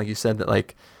 Stephen, like you said, that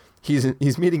like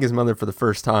he's meeting his mother for the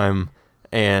first time,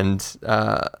 and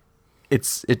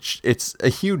it's a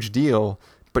huge deal.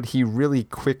 But he really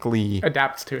quickly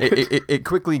adapts to it. It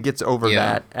quickly gets over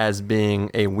that as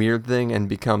being a weird thing and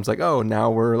becomes like, oh,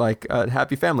 now we're like a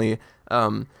happy family.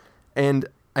 And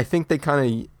I think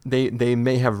they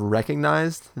may have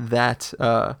recognized that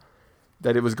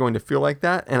that it was going to feel like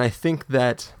that. And I think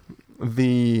that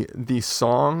the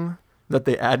song that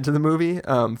they add to the movie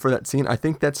for that scene, I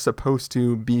think that's supposed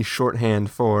to be shorthand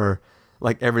for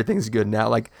like everything's good now.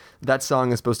 Like that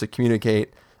song is supposed to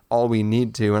communicate all we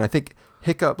need to. And I think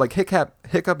Hiccup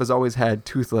has always had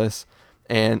Toothless,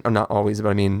 and or not always, but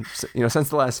I mean, since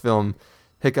the last film,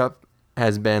 Hiccup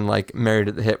has been like married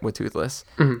at the hip with Toothless,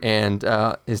 and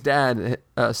his dad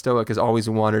Stoic has always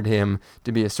wanted him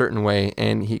to be a certain way,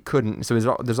 and he couldn't. So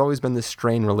there's always been this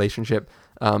strained relationship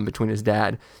between his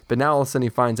dad, but now all of a sudden he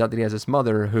finds out that he has this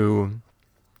mother who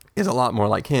is a lot more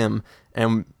like him,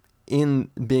 and in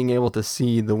being able to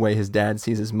see the way his dad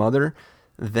sees his mother,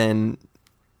 then.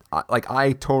 Like,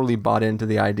 I totally bought into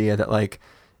the idea that, like,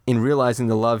 in realizing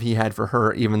the love he had for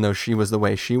her, even though she was the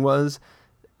way she was,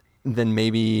 then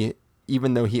maybe,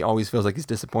 even though he always feels like he's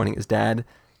disappointing his dad,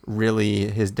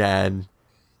 really his dad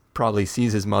probably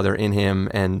sees his mother in him,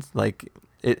 and like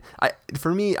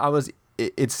for me,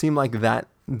 it seemed like that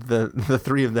the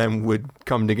three of them would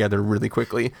come together really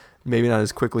quickly. Maybe not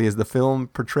as quickly as the film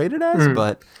portrayed it as,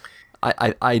 but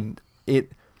I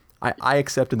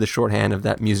accepted the shorthand of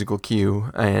that musical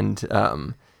cue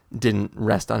and didn't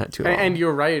rest on it too long. And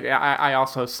you're right. I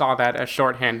also saw that as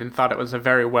shorthand and thought it was a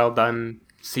very well done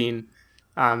scene.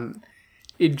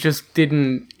 It just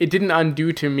didn't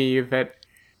undo to me that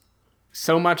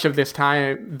so much of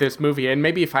this movie, and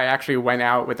maybe if I actually went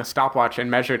out with a stopwatch and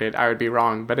measured it, I would be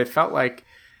wrong, but it felt like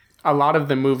a lot of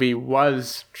the movie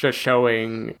was just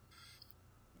showing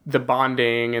the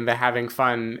bonding and the having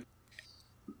fun,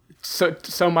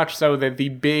 so much so that the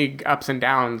big ups and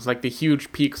downs, like the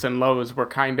huge peaks and lows, were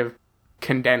kind of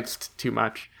condensed too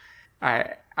much.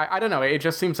 I don't know, it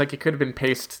just seems like it could have been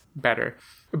paced better.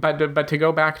 But to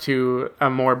go back to a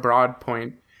more broad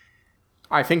point,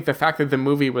 I think the fact that the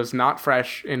movie was not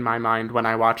fresh in my mind when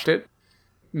I watched it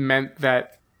meant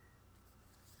that...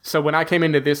 So when I came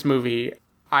into this movie,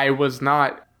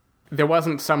 there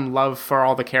wasn't some love for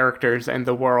all the characters and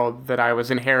the world that I was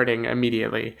inheriting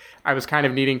immediately. I was kind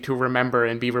of needing to remember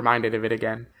and be reminded of it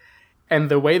again. And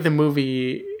the way the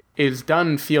movie is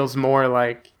done feels more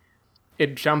like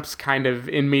it jumps kind of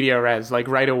in media res, like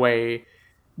right away.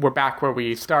 We're back where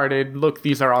we started. Look,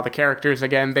 these are all the characters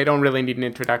again. They don't really need an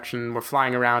introduction. We're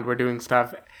flying around. We're doing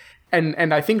stuff.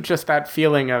 And I think just that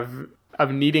feeling of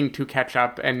needing to catch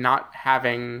up and not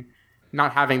having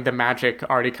the magic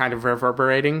already kind of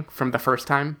reverberating from the first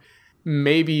time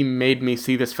maybe made me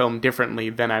see this film differently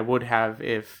than I would have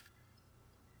if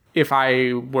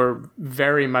I were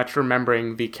very much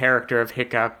remembering the character of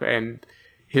Hiccup and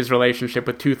his relationship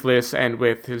with Toothless and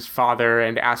with his father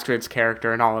and Astrid's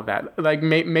character and all of that. Like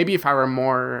maybe if I were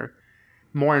more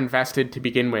invested to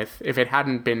begin with, if it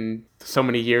hadn't been so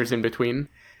many years in between,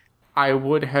 I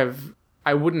wouldn't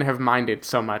have minded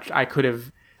so much. I could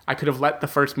have let the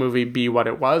first movie be what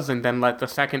it was, and then let the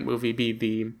second movie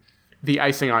be the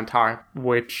icing on top,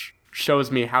 which shows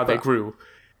me how they grew.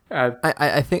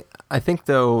 I think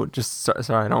though, just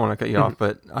sorry, I don't want to cut you off,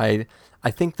 but I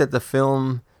think that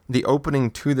the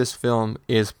opening to this film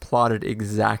is plotted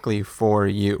exactly for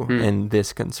you and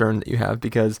this concern that you have,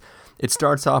 because it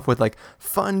starts off with like,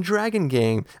 fun dragon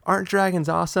game. Aren't dragons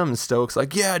awesome? And Stoke's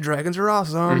like, yeah, dragons are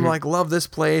awesome. Like, love this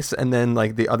place. And then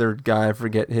like the other guy, I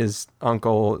forget his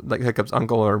uncle, like Hiccup's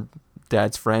uncle or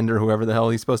dad's friend or whoever the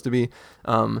hell he's supposed to be.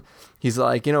 He's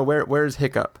like, where's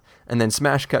Hiccup? And then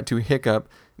smash cut to Hiccup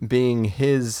being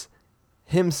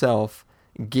himself,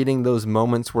 getting those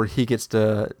moments where he gets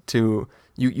to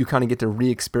you kind of get to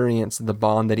re-experience the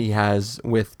bond that he has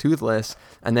with Toothless.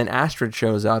 And then Astrid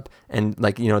shows up, and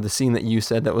like, the scene that you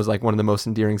said that was like one of the most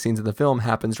endearing scenes of the film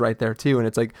happens right there too. And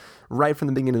it's like right from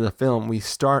the beginning of the film, we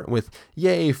start with,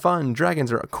 yay, fun,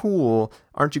 dragons are cool,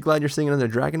 aren't you glad you're seeing another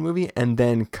dragon movie? And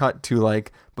then cut to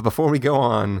like, but before we go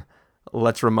on,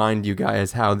 let's remind you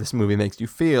guys how this movie makes you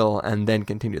feel, and then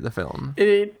continue the film.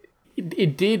 The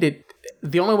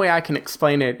only way I can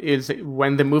explain it is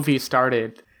when the movie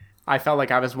started, I felt like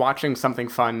I was watching something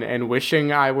fun and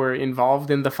wishing I were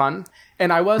involved in the fun.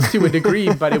 And I was to a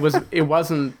degree, but it was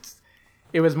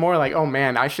more like, oh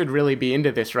man, I should really be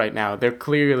into this right now. They're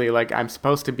clearly like, I'm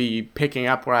supposed to be picking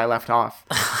up where I left off.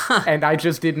 And I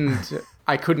just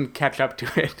I couldn't catch up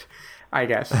to it, I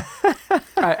guess.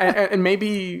 And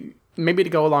maybe to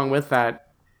go along with that,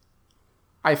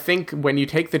 I think when you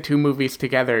take the two movies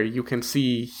together, you can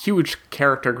see huge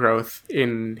character growth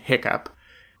in Hiccup.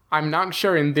 I'm not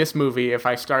sure in this movie, if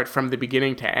I start from the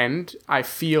beginning to end, I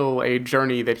feel a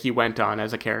journey that he went on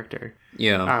as a character.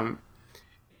 Yeah.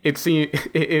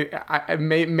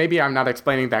 Maybe I'm not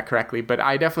explaining that correctly, but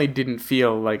I definitely didn't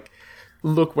feel like,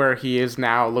 look where he is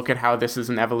now, look at how this is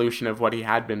an evolution of what he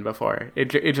had been before.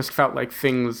 It just felt like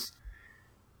things,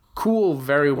 cool,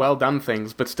 very well done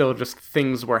things, but still just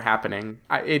things were happening.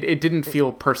 It didn't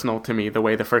feel personal to me the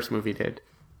way the first movie did.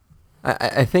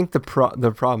 I think the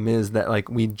problem is that like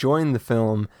we join the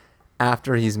film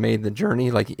after he's made the journey.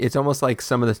 Like it's almost like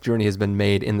some of this journey has been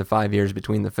made in the 5 years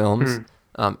between the films,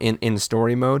 in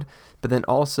story mode. But then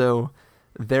also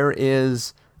there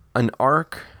is an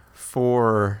arc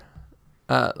for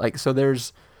so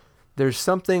there's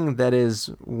something that is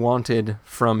wanted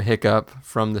from Hiccup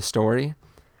from the story,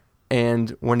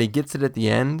 and when he gets it at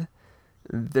the end,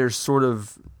 there's sort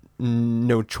of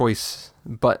no choice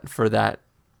but for that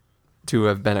to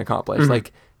have been accomplished.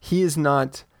 Like he is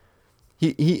not,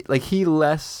 he's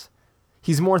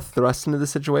more thrust into the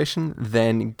situation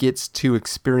than gets to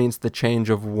experience the change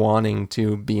of wanting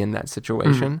to be in that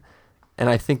situation.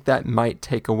 And I think that might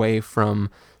take away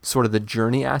from sort of the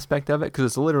journey aspect of it, because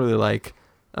it's literally like,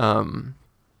 like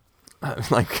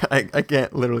I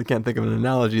literally can't think of an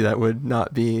analogy that would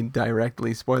not be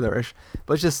directly spoilerish.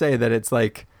 But let's just say that it's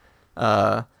like,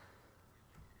 like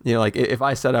if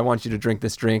I said I want you to drink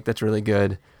this drink that's really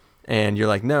good, and you're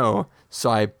like no, so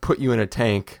I put you in a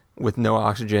tank with no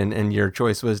oxygen, and your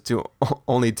choice was to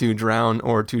only to drown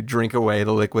or to drink away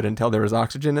the liquid until there was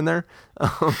oxygen in there.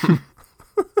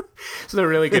 It's a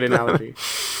really good analogy.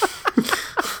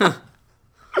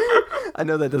 I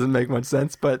know that doesn't make much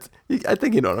sense, but I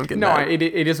think you know what I'm getting at. No, it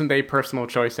isn't a personal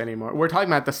choice anymore. We're talking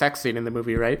about the sex scene in the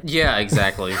movie, right? Yeah,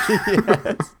 exactly.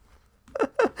 Yes.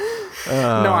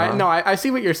 I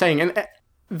see what you're saying. And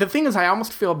the thing is, I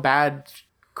almost feel bad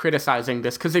criticizing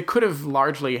this because it could have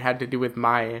largely had to do with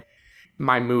my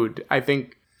mood. I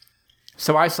think,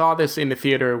 so I saw this in the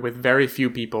theater with very few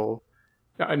people,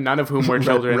 none of whom were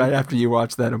children. Right after you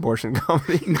watched that abortion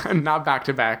comedy. Not back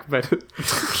to back, but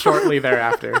shortly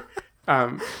thereafter.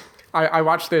 I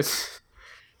watched this.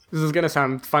 This is going to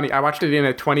sound funny. I watched it in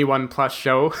a 21 plus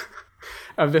show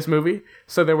of this movie.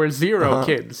 So there were 0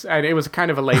 kids, and it was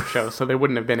kind of a late show, so there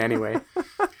wouldn't have been anyway.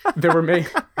 There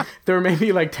were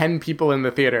maybe like 10 people in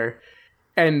the theater.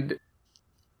 And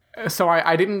so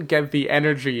I didn't get the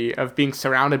energy of being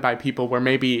surrounded by people where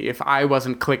maybe if I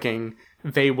wasn't clicking,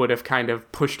 they would have kind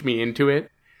of pushed me into it.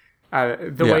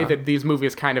 The way that these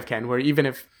movies kind of can, where even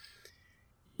if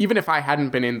I hadn't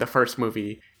been in the first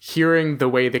movie, hearing the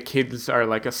way the kids are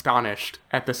like astonished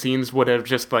at the scenes would have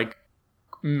just like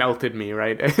melted me,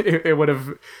 right? It would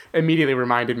have immediately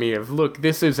reminded me of, look,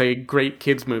 this is a great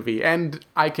kids movie, and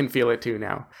I can feel it too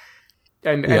now.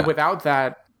 And without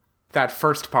that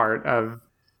first part of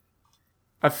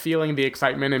feeling the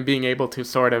excitement and being able to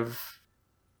sort of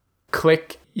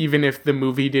click, even if the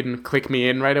movie didn't click me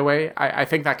in right away, I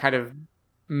think that kind of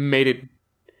made it.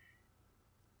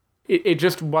 It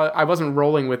just was. I wasn't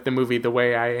rolling with the movie the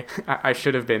way I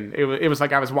should have been. It was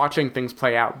like I was watching things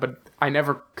play out, but I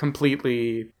never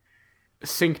completely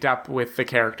synced up with the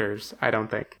characters, I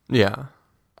don't think. Yeah.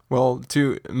 Well,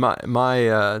 to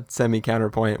my semi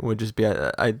counterpoint would just be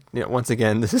once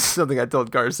again, this is something I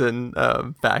told Carson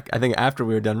back, I think after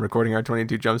we were done recording our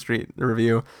 22 Jump Street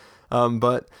review.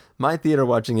 But my theater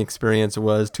watching experience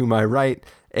was, to my right,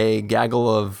 a gaggle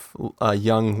of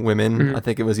young women. Mm-hmm. I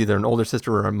think it was either an older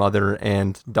sister or a mother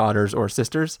and daughters or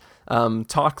sisters,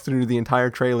 talk through the entire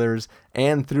trailers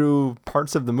and through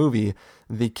parts of the movie.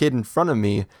 The kid in front of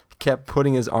me kept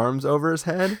putting his arms over his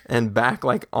head and back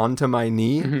like onto my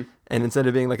knee. Mm-hmm. And instead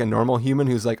of being like a normal human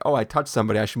who's like, oh, I touched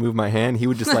somebody, I should move my hand, he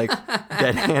would just like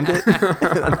deadhand it.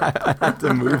 And I had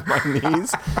to move my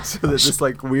knees so that this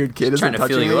like weird kid isn't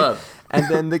touching me. Up. And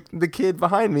then the kid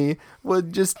behind me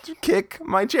would just kick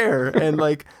my chair and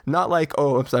like, not like,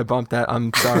 oh, oops, I bumped that,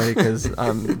 I'm sorry because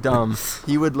I'm dumb.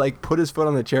 He would like put his foot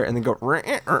on the chair and then go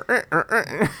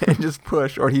and just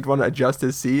push, or he'd want to adjust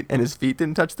his seat and his feet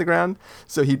didn't touch the ground.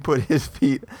 So he'd put his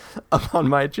feet up on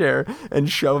my chair and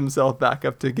shove himself back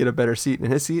up to get a better seat in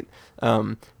his seat.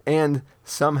 And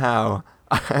somehow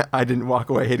I didn't walk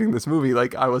away hating this movie.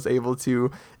 Like I was able to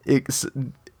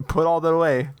put all that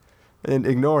away and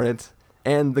ignore it.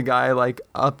 And the guy like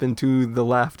up and to the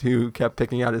left who kept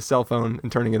picking out his cell phone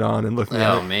and turning it on and looking at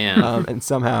it. Oh, man. And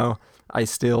somehow I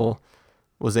still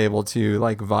was able to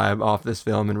like vibe off this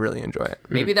film and really enjoy it.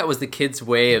 Maybe that was the kids'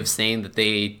 way of saying that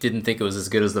they didn't think it was as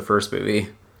good as the first movie.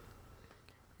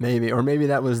 Maybe. Or maybe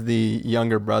that was the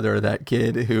younger brother of that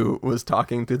kid who was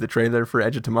talking through the trailer for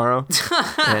Edge of Tomorrow.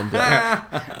 And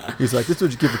he's like, this is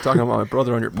what you get for talking about my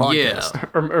brother on your podcast. Yeah.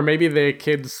 Or maybe the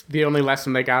kids, the only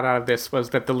lesson they got out of this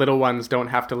was that the little ones don't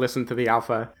have to listen to the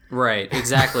alpha. Right,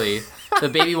 exactly. The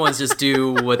baby ones just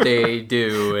do what they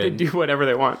do. And, they do whatever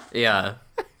they want. Yeah.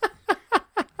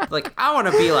 Like, I want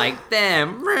to be like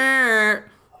them.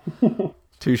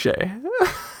 Touche.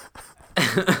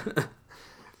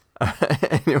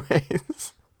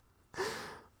 Anyways,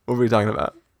 what were we talking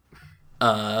about?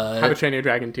 How to Train Your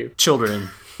Dragon 2. Children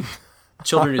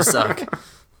who suck.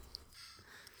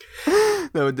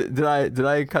 No, did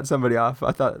I cut somebody off?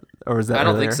 I thought, or was that? I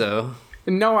don't think so.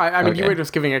 No, I mean, okay. You were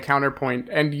just giving a counterpoint,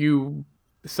 and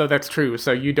so that's true.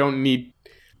 So you didn't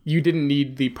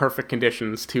need the perfect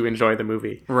conditions to enjoy the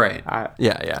movie, right?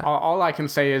 Yeah. All I can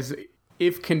say is,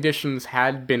 if conditions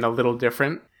had been a little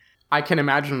different, I can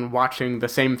imagine watching the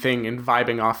same thing and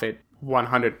vibing off it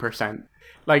 100%.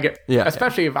 Like,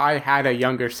 especially if I had a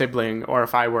younger sibling or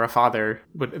if I were a father,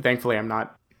 but thankfully I'm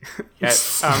not yet.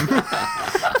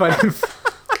 But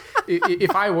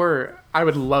if I were, I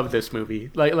would love this movie.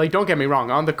 Like, don't get me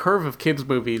wrong. On the curve of kids'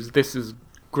 movies, this is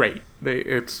great.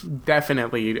 It's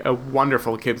definitely a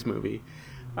wonderful kids' movie.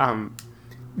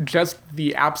 Just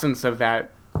the absence of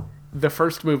that the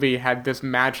first movie had this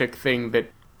magic thing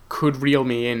that could reel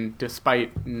me in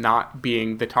despite not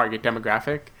being the target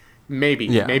demographic.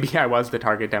 Maybe I was the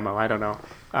target demo. I don't know.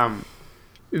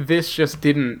 This just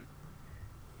didn't.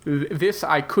 This,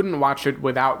 I couldn't watch it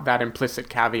without that implicit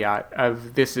caveat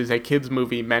of this is a kids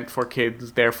movie meant for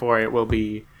kids, therefore it'll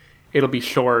be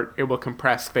short, it will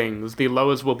compress things. The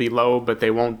lows will be low, but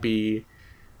they won't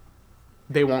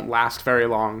last very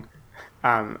long.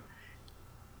 And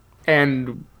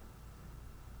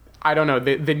I don't know,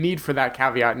 the need for that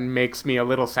caveat makes me a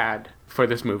little sad for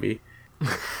this movie.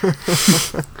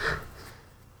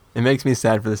 It makes me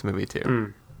sad for this movie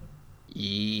too.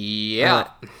 Yeah.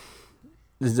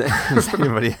 Does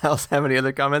anybody else have any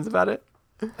other comments about it?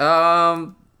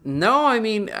 No, I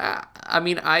mean,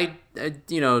 I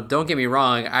don't get me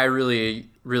wrong. I really,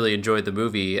 really enjoyed the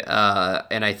movie.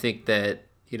 And I think that,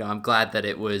 I'm glad that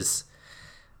it was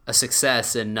a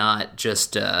success and not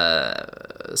just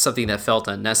something that felt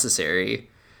unnecessary.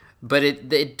 But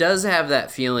it does have that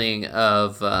feeling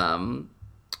of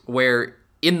where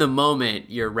in the moment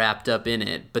you're wrapped up in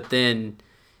it, but then,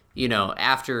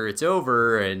 after it's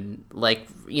over and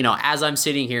as I'm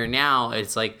sitting here now,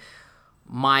 it's like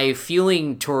my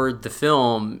feeling toward the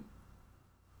film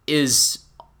is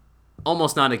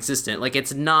almost non-existent. Like,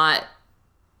 it's not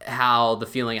how the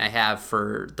feeling I have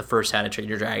for the first How to Train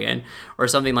Your Dragon or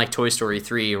something like Toy Story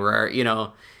 3, where,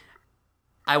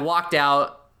 I walked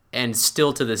out and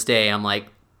still to this day, I'm like,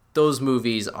 those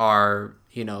movies are,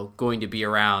 going to be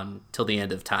around till the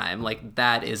end of time. Like,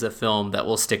 that is a film that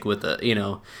will stick with that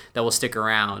will stick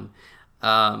around.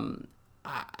 And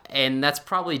that's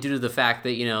probably due to the fact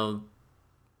that,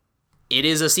 it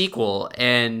is a sequel.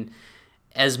 And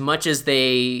as much as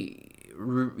they,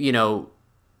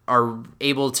 are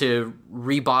able to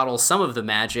rebottle some of the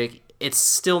magic, it's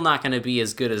still not going to be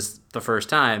as good as the first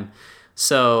time.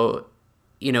 So,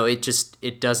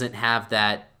 it doesn't have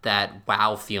that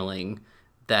wow feeling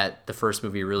that the first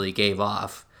movie really gave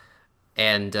off.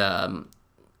 And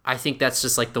I think that's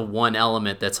just like the one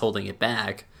element that's holding it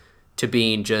back to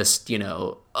being just,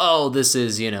 this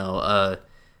is, a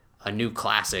new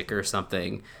classic or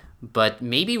something. But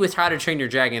maybe with How to Train Your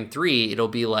Dragon 3, it'll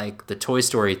be like the Toy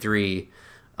Story 3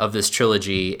 of this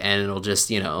trilogy, and it'll just,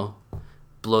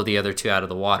 blow the other two out of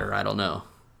the water. I don't know.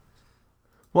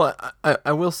 Well,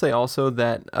 I will say also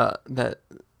that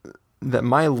that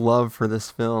my love for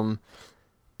this film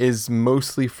is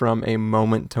mostly from a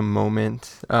moment to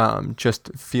moment, just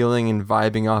feeling and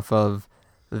vibing off of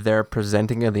their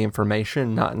presenting of the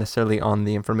information, not necessarily on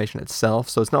the information itself.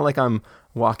 So it's not like I'm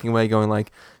walking away going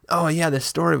like, oh yeah, this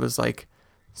story was like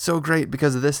so great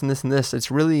because of this and this and this. It's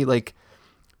really like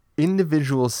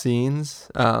individual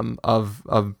scenes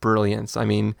of brilliance. I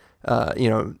mean,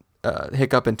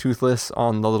 Hiccup and Toothless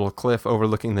on the little cliff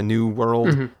overlooking the new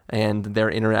world and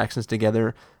their interactions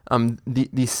together.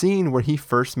 The scene where he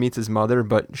first meets his mother,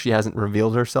 but she hasn't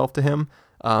revealed herself to him,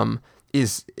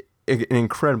 is an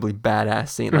incredibly badass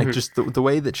scene. Like, just the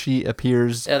way that she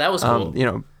appears. Yeah, that was cool.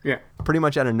 Pretty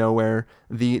much out of nowhere.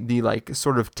 The like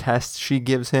sort of test she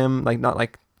gives him, like not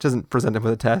like doesn't present him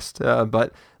with a test,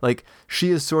 but like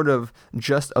she is sort of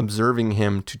just observing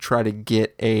him to try to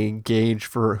get a gauge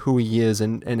for who he is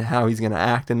and how he's going to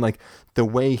act. And like the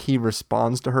way he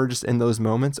responds to her just in those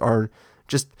moments are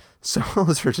just, some of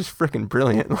those are just freaking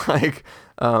brilliant. Like,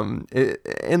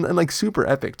 and like super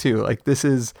epic too. Like, this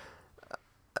is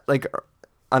like,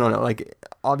 I don't know, like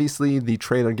obviously the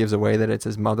trailer gives away that it's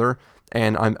his mother,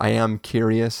 and I am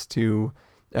curious to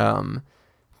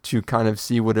kind of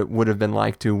see what it would have been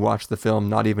like to watch the film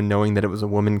not even knowing that it was a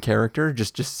woman character,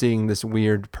 just seeing this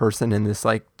weird person in this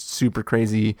like super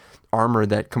crazy armor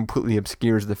that completely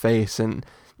obscures the face and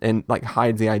like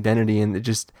hides the identity, and it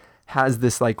just has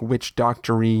this like witch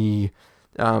doctor-y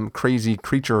crazy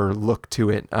creature look to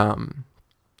it.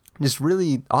 Just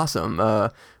really awesome.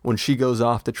 When she goes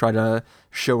off to try to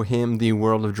show him the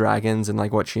world of dragons and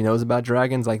like what she knows about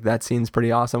dragons, like that scene's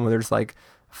pretty awesome, where they're just like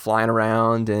flying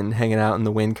around and hanging out in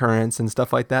the wind currents and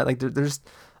stuff like that. Like there's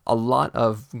a lot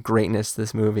of greatness to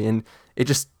this movie, and it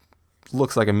just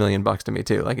looks like $1 million to me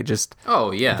too. Like it just,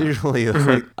 oh yeah, visually,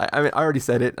 like, I mean, I already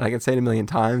said it and I can say it 1 million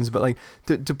times, but like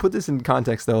to put this in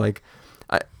context though, like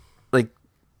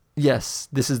yes,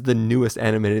 this is the newest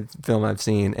animated film I've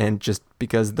seen, and just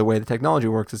because the way the technology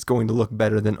works, it's going to look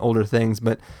better than older things.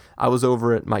 But I was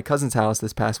over at my cousin's house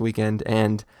this past weekend,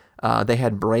 and they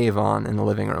had Brave on in the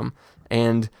living room,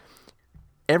 and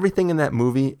everything in that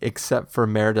movie except for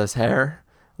Merida's hair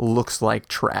looks like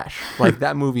trash. Like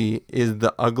that movie is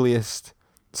the ugliest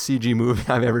CG movie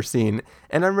I've ever seen.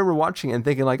 And I remember watching it and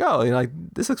thinking like, oh, like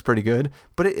this looks pretty good,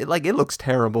 but it looks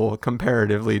terrible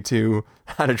comparatively to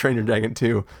How to Train Your Dragon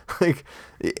 2. Like,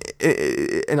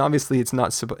 and obviously it's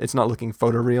not looking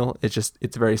photoreal.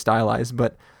 It's very stylized,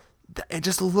 but it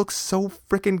just looks so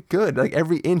freaking good. Like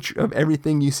every inch of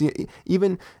everything you see,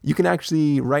 even you can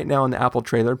actually right now on the Apple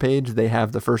trailer page, they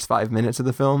have the first 5 minutes of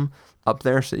the film up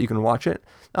there so that you can watch it.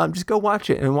 Just go watch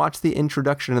it and watch the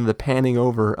introduction and the panning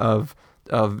over of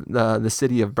the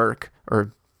city of Berk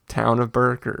or town of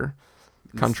Berk or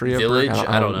country village, of Berk.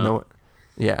 I don't know.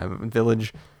 Yeah,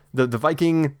 village, the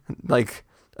Viking like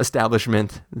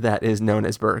establishment that is known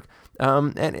as Berk.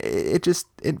 And it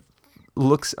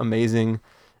looks amazing.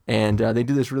 And they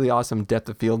do this really awesome depth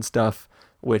of field stuff,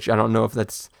 which I don't know if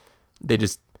they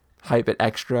just hype it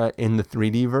extra in the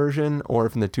 3D version, or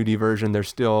if in the 2D version they're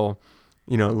still,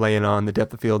 laying on the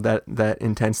depth of field that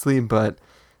intensely. But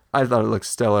I thought it looked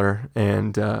stellar,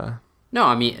 and no,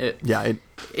 I mean,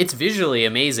 it's visually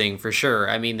amazing for sure.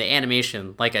 I mean, the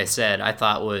animation, like I said, I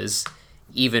thought was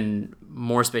even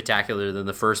more spectacular than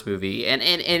the first movie, and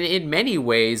in many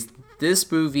ways, this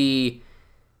movie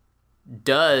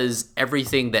does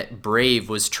everything that Brave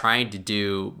was trying to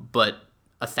do, but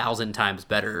 1,000 times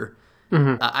better.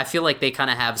 Mm-hmm. I feel like they kind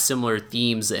of have similar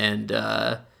themes and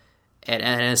a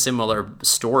similar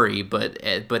story, but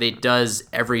it does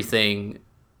everything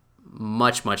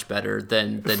much better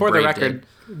than For Brave the record,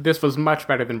 did. This was much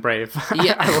better than Brave.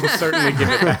 Yeah. I will certainly give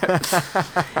it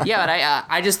that. Yeah, and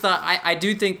I just thought I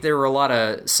do think there were a lot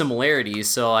of similarities.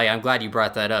 So I'm glad you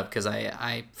brought that up because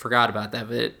I forgot about that,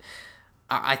 but.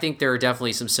 I think there are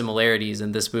definitely some similarities,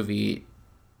 and this movie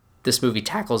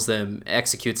tackles them,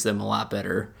 executes them a lot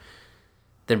better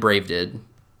than Brave did.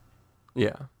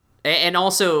 Yeah. And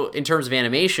also in terms of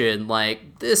animation,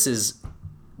 like this is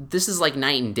like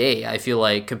night and day, I feel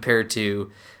like, compared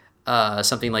to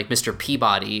something like Mr.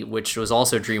 Peabody, which was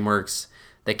also DreamWorks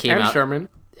that came out.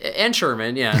 And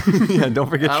Sherman, yeah. Yeah, don't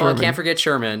forget Sherman. Well, can't forget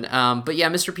Sherman. But yeah,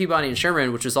 Mr. Peabody and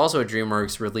Sherman, which was also a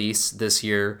DreamWorks release this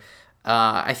year.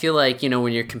 I feel like,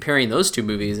 when you're comparing those two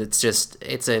movies,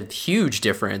 it's a huge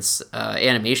difference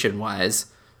animation wise.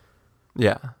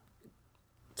 Yeah.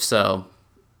 So.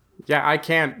 Yeah, I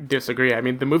can't disagree. I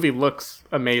mean, the movie looks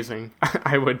amazing.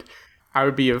 I would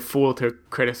be a fool to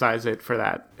criticize it for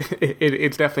that.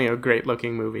 It's definitely a great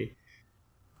looking movie.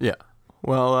 Yeah.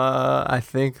 Well, I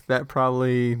think that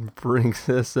probably brings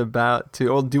us about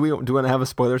to. Oh, do we want to have a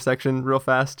spoiler section real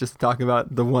fast, just to talk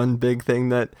about the one big thing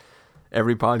that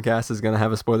every podcast is going to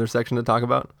have a spoiler section to talk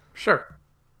about? Sure.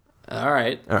 All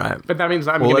right. But that means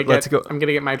I'm going to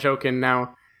get my joke in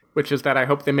now, which is that I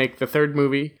hope they make the third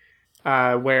movie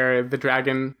where the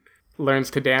dragon learns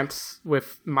to dance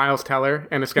with Miles Teller,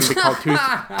 and it's going to be called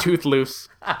Tooth Loose.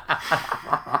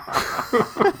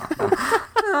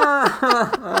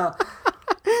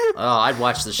 Oh, I'd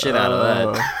watch the shit out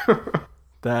of that.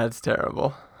 That's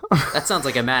terrible. That sounds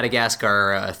like a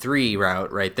Madagascar 3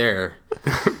 route right there.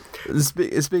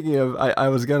 Speaking of, I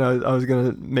was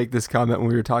gonna make this comment when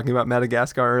we were talking about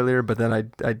Madagascar earlier, but then I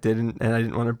didn't, and I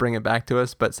didn't want to bring it back to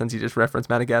us. But since you just referenced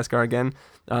Madagascar again,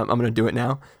 I'm gonna do it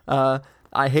now.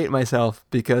 I hate myself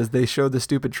because they showed the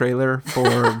stupid trailer for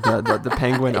the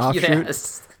penguin offshoot,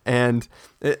 yes. And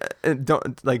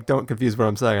don't confuse what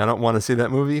I'm saying. I don't want to see that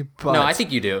movie. But no, I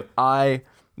think you do.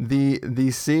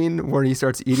 The scene where he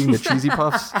starts eating the cheesy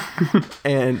puffs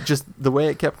and just the way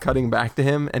it kept cutting back to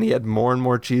him, and he had more and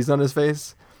more cheese on his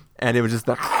face, and it was just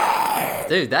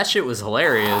dude, that shit was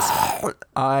hilarious.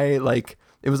 It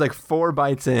was like 4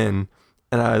 bites in,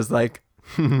 and I was like,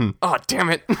 oh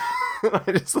damn it.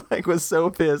 I just was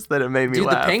so pissed that it made me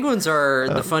laugh. The penguins are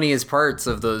the funniest parts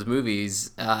of those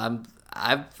movies. I'm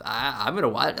gonna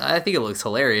watch. I think it looks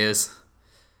hilarious.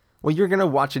 Well, you're gonna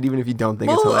watch it even if you don't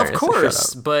think it's hilarious. Of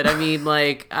course, but I mean,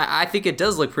 I think it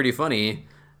does look pretty funny.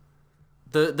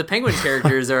 The penguin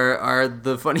characters are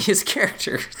the funniest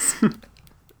characters. They're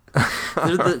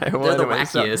the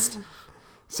wackiest.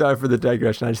 Sorry for the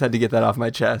digression. I just had to get that off my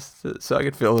chest so I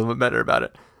could feel a little bit better about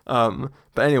it. But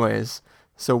anyways,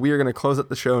 so we are gonna close up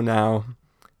the show now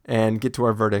and get to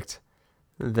our verdict.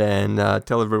 Then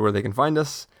tell everybody where they can find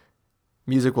us.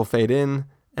 Music will fade in,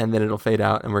 and then it'll fade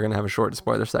out, and we're going to have a short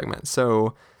spoiler segment.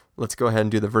 So let's go ahead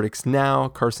and do the verdicts now.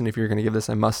 Carson, if you're going to give this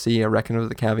a must-see, a reckon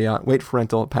with a caveat, wait for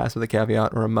rental, pass with a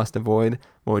caveat, or a must-avoid,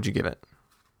 what would you give it?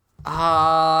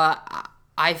 I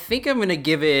think I'm going to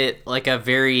give it a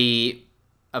very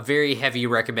heavy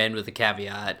recommend with a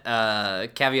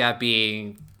caveat. Caveat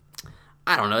being,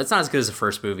 I don't know, it's not as good as the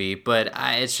first movie, but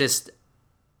I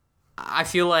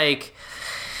feel like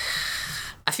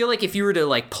I feel like if you were to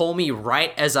like pull me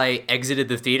right as I exited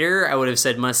the theater, I would have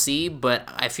said must see. But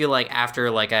I feel like after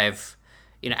like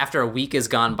after a week has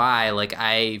gone by, like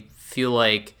I feel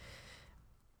like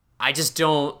I just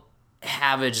don't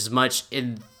have as much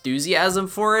enthusiasm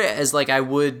for it as like I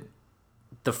would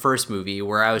the first movie,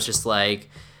 where I was just like,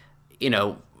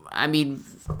 I mean,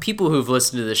 people who've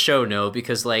listened to the show know,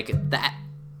 because like that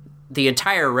the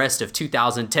entire rest of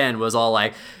 2010 was all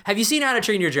like, have you seen How to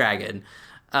Train Your Dragon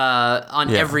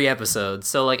on every episode?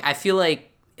 So like I feel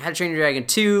like How to Train Your Dragon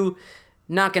 2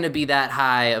 not going to be that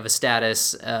high of a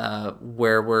status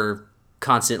where we're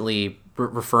constantly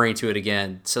referring to it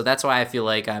again. So that's why I feel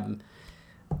like I'm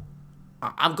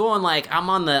going like I'm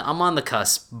on the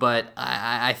cusp, but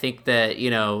I think that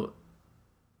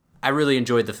I really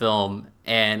enjoyed the film,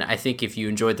 and I think if you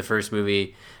enjoyed the first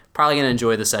movie, probably gonna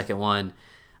enjoy the second one.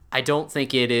 I don't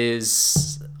think it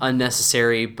is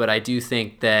unnecessary, but I do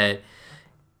think that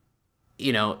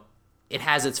it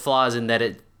has its flaws in that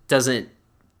it doesn't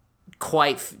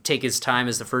quite take its time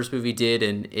as the first movie did,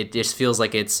 and it just feels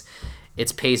like it's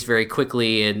paced very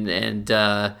quickly and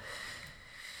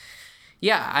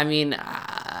yeah, I mean,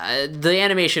 the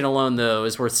animation alone, though,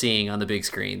 is worth seeing on the big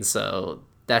screen, so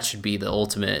that should be the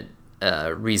ultimate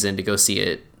reason to go see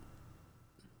it.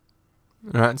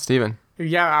 All right, Steven.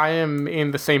 Yeah, I am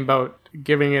in the same boat,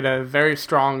 giving it a very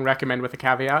strong recommend with a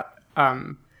caveat.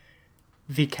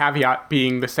 The caveat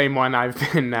being the same one I've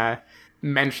been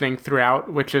mentioning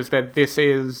throughout, which is that this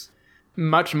is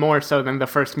much more so than the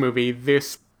first movie.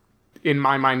 This, in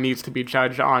my mind, needs to be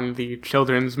judged on the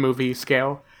children's movie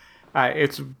scale.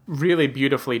 It's really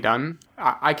beautifully done.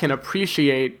 I can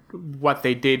appreciate what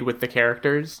they did with the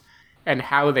characters and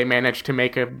how they managed to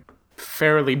make a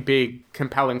fairly big,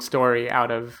 compelling story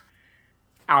out of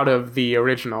the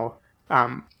original.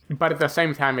 But at the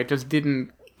same time, it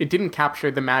didn't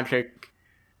capture the magic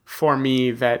for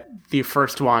me that the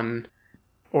first one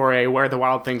or a Where the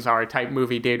Wild Things Are type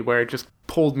movie did, where it just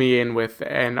pulled me in with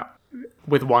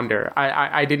wonder.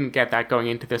 I didn't get that going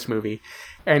into this movie.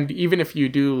 And even if you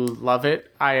do love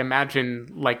it, I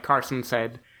imagine, like Carson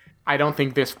said, I don't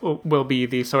think this will be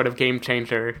the sort of game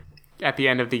changer at the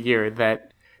end of the year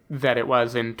that it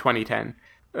was in 2010.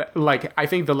 Like, I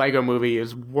think the Lego movie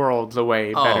is worlds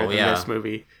away better than this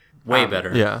movie. Way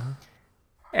better. Yeah.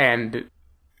 And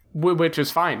which is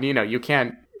fine. You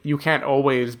can't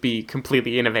always be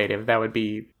completely innovative. That would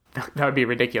be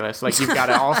ridiculous. Like, you've got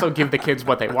to also give the kids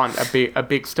what they want, a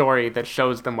big story that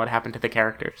shows them what happened to the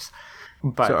characters.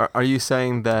 But so are you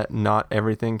saying that not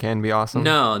everything can be awesome?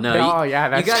 No. Oh, yeah,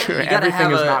 that's true.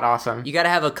 Everything is not awesome. You got to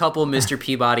have a couple Mr.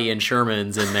 Peabody and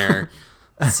Shermans in there.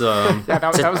 So yeah,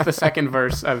 that was the second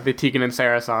verse of the Tegan and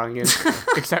Sarah song,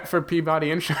 except for Peabody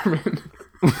and Sherman.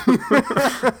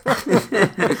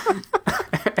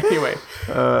 Anyway,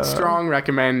 strong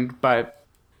recommend, but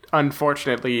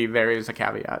unfortunately there is a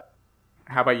caveat.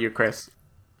 How about you, Chris?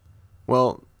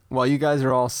 Well, while you guys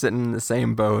are all sitting in the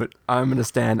same boat, I'm going to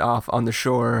stand off on the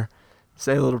shore,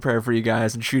 say a little prayer for you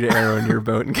guys, and shoot an arrow into your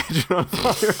boat and catch it on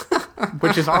fire.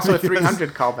 Which is also a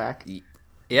 300 callback.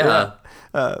 Yeah.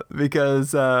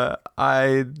 Because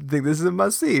I think this is a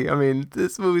must-see. I mean,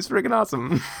 this movie's freaking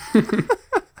awesome.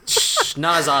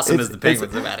 Not as awesome as the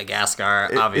Penguins of Madagascar,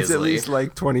 obviously. It's at least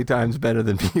like 20 times better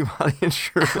than Peabody and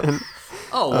Sherman.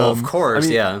 Oh, well, of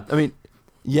course, I mean,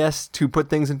 yes, to put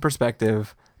things in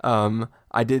perspective,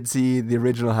 I did see the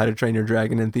original How to Train Your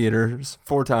Dragon in theaters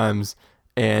 4 times,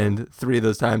 and 3 of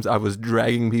those times I was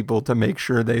dragging people to make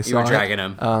sure they saw it. You were dragging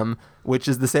them. Which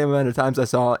is the same amount of times I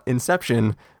saw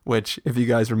Inception, which, if you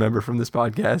guys remember from this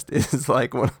podcast, is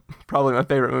like probably my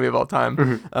favorite movie of all time.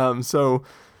 Mm-hmm. So,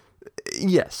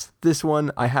 yes, this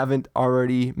one, I haven't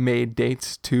already made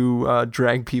dates to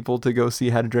drag people to go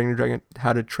see How to Train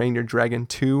Your Dragon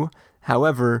 2.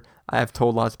 However, I have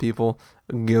told lots of people,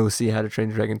 go see How to Train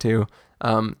Your Dragon 2.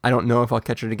 I don't know if I'll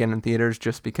catch it again in theaters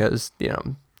just because,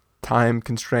 time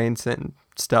constraints and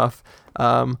stuff.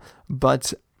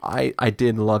 But I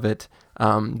did love it.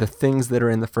 The things that are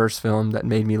in the first film that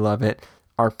made me love it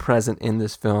are present in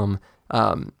this film.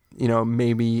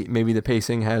 Maybe the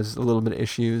pacing has a little bit of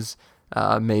issues.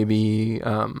 Maybe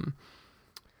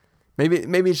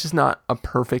it's just not a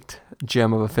perfect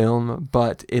gem of a film,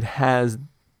 but it has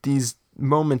these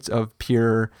moments of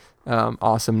pure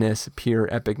awesomeness, pure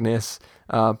epicness,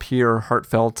 pure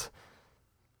heartfelt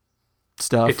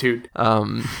stuff. Etude.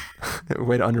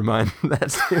 Way to undermine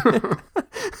that.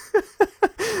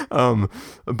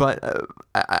 But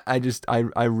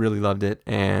I really loved it,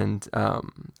 and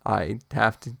I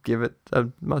have to give it a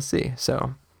must see.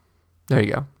 So there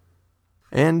you go.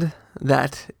 And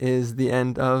that is the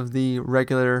end of the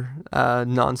regular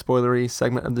non-spoilery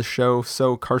segment of the show.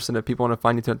 So, Carson, if people want to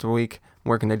find you throughout the week,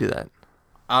 where can they do that?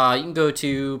 You can go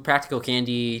to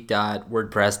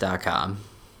practicalcandy.wordpress.com.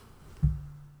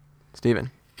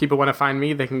 Steven. People want to find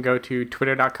me, they can go to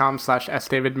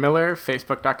twitter.com/sdavidmiller,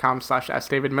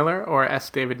 facebook.com/sdavidmiller, or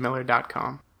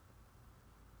sdavidmiller.com.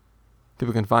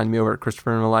 People can find me over at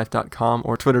ChristopherInRealLife.com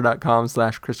or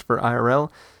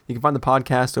twitter.com/ChristopherIRL. You can find the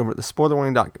podcast over at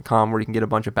thespoilerwarning.com, where you can get a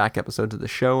bunch of back episodes of the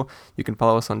show. You can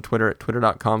follow us on Twitter at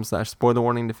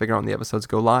twitter.com/spoilerwarning to figure out when the episodes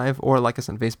go live, or like us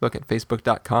on Facebook at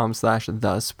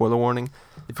facebook.com/thespoilerwarning.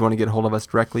 If you want to get a hold of us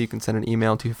directly, you can send an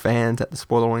email to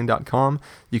fans@thespoilerwarning.com.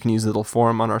 You can use the little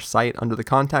form on our site under the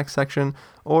contact section,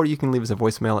 or you can leave us a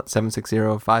voicemail at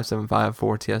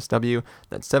 760-575-4TSW.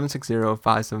 That's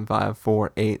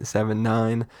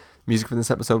 760-575-4879. Music for this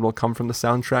episode will come from the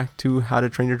soundtrack to How to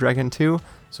Train Your Dragon 2,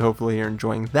 so hopefully you're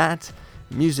enjoying that.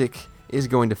 Music is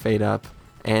going to fade up,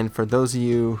 and for those of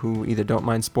you who either don't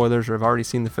mind spoilers or have already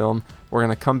seen the film, we're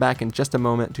going to come back in just a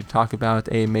moment to talk about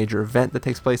a major event that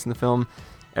takes place in the film.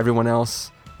 Everyone else,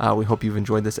 we hope you've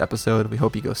enjoyed this episode. We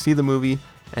hope you go see the movie,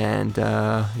 and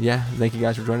thank you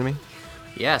guys for joining me.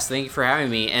 Yes, thank you for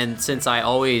having me. And since I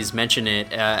always mention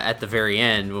it at the very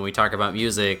end when we talk about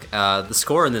music, the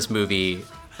score in this movie,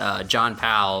 John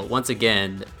Powell, once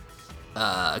again,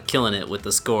 killing it with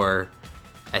the score.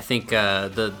 I think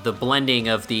the blending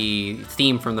of the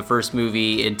theme from the first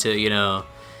movie into,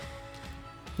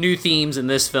 new themes in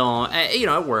this film,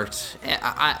 it worked.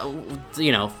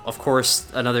 Of course,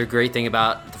 another great thing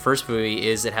about the first movie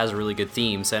is it has a really good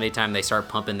theme. So anytime they start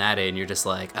pumping that in, you're just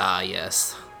like,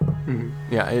 yes. Mm-hmm.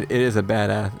 Yeah, it is a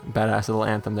badass little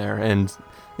anthem there, and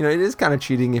it is kind of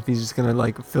cheating if he's just gonna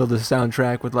fill the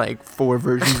soundtrack with 4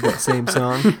 versions of that same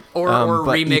song, or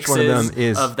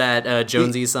remixes of that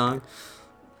Jonesy song.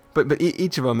 But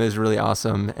each of them is really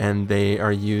awesome, and they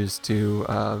are used to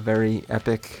very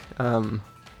epic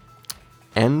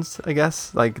ends, I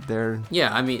guess. They're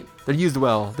used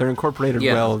well. They're incorporated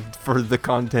well for the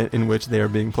content in which they are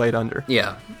being played under.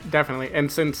 Yeah, definitely.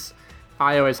 And since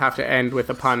I always have to end with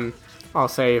a pun, I'll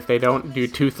say if they don't do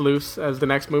Tooth Loose as the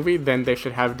next movie, then they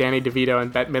should have Danny DeVito and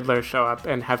Bette Midler show up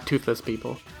and have toothless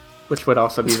people, which would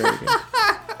also be very good.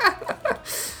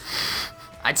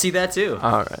 I'd see that too.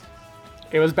 All right.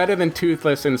 It was better than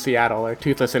Toothless in Seattle or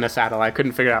Toothless in a Saddle. I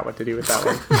couldn't figure out what to do with that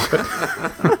one.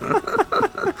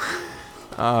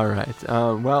 All right.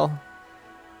 Well,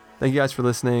 thank you guys for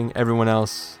listening. Everyone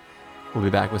else, we'll be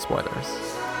back with spoilers.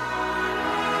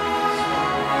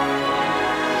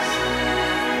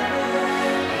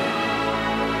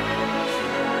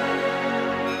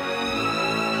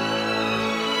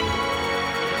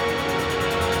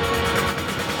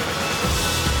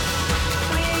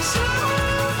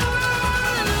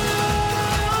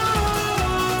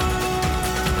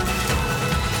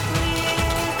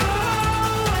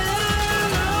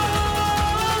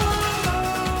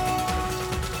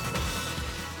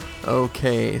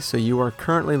 Okay, so you are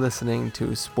currently listening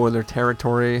to Spoiler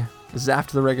Territory. This is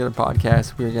after the regular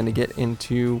podcast. We're going to get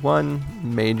into one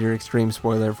major extreme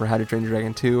spoiler for How to Train Your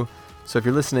Dragon 2. So if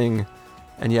you're listening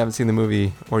and you haven't seen the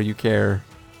movie or you care,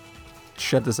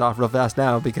 shut this off real fast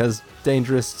now because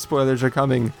dangerous spoilers are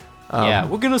coming.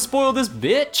 We're going to spoil this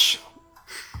bitch.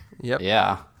 Yep.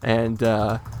 Yeah. And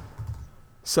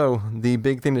so the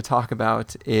big thing to talk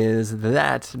about is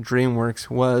that DreamWorks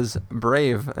was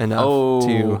brave enough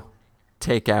to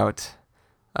take out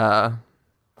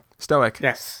Stoic.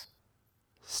 Yes.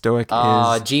 Stoic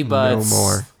is G-Buds. no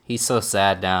more. He's so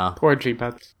sad now. Poor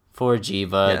G-Buds. Poor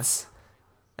G-Buds. Yes.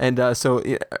 And so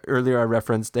earlier I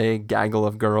referenced a gaggle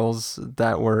of girls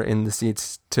that were in the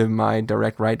seats to my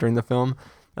direct right during the film.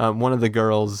 One of the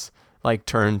girls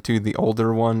turned to the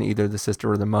older one, either the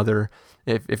sister or the mother.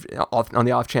 If on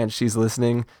the off chance she's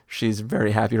listening, she's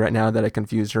very happy right now that I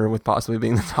confused her with possibly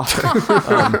being the daughter.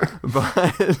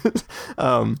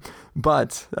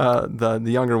 But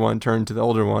the younger one turned to the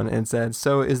older one and said,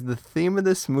 "So is the theme of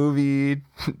this movie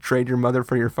trade your mother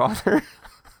for your father?"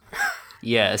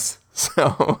 Yes.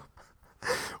 So,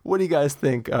 what do you guys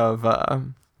think of that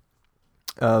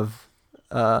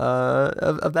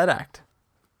act?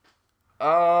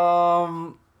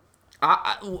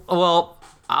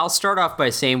 I'll start off by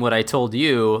saying what I told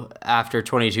you after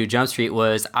 22 Jump Street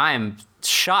was I'm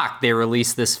shocked they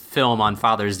released this film on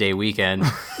Father's Day weekend.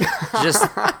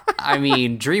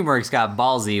 DreamWorks got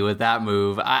ballsy with that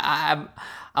move. I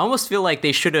almost feel like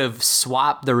they should have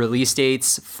swapped the release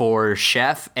dates for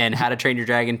Chef and How to Train Your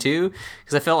Dragon 2,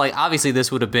 because I felt like obviously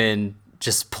this would have been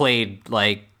just played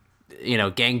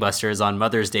gangbusters on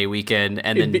Mother's Day weekend,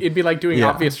 and it'd be like doing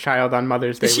Obvious Child on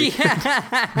Mother's Day weekend.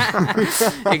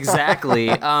 Yeah, exactly.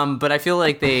 But I feel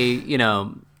like they,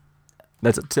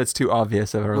 that's too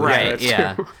obvious of a relationship. Right?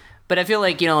 Yeah. But I feel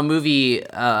like a movie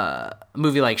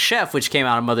like Chef, which came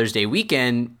out on Mother's Day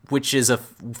weekend, which is a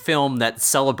film that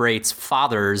celebrates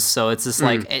fathers, so it's just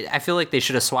like I feel like they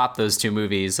should have swapped those two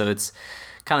movies. So it's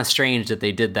kind of strange that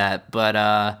they did that. But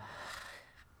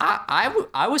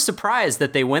I was surprised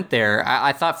that they went there.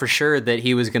 I thought for sure that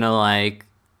he was gonna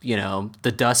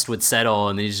the dust would settle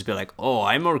and then he'd just be like, "Oh,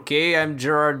 I'm okay. I'm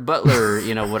Gerard Butler,"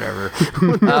 whatever.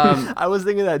 I was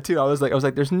thinking that too. I was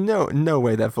like, "There's no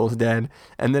way that fool's dead."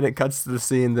 And then it cuts to the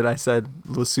scene that I said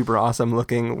was super awesome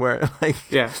looking, where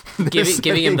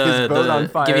giving him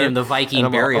the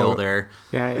Viking burial there.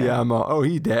 Yeah. I'm all,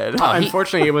 he dead.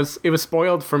 Unfortunately, it was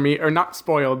spoiled for me, or not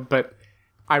spoiled, but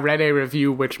I read a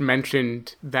review which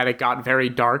mentioned that it got very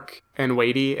dark and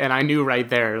weighty, and I knew right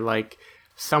there,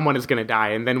 someone is going to die.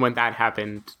 And then when that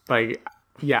happened, I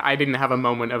didn't have a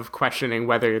moment of questioning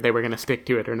whether they were going to stick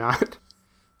to it or not.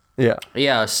 Yeah.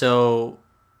 Yeah, so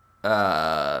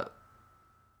but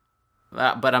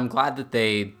I'm glad that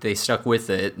they stuck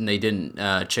with it and they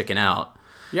didn't chicken out.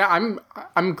 Yeah,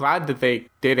 I'm glad that they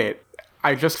did it.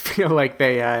 I just feel like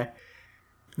they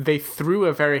threw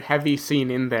a very heavy scene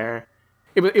in there.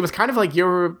 It was kind of like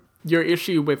your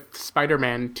issue with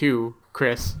Spider-Man 2,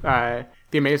 Chris.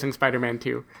 The Amazing Spider-Man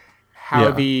 2,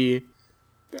 how I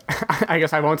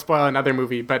guess I won't spoil another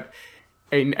movie, but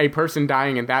a person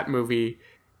dying in that movie,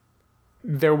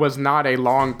 there was not a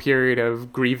long period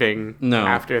of grieving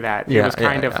after that. It was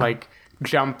kind of like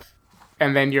jump,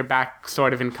 and then you're back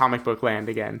sort of in comic book land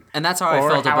again. And that's how I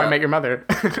felt How about I Met Your Mother.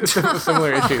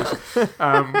 Similar issues.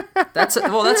 That's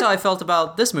how I felt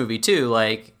about this movie too.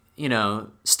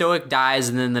 Stoic dies,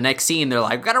 and then the next scene they're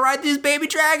like, "Gotta ride these baby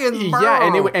dragons." Bro. Yeah,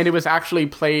 and it was actually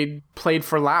played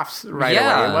for laughs right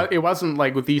away. It wasn't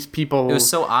like with these people. It was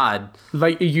so odd.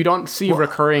 You don't see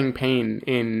recurring pain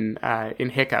in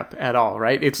Hiccup at all,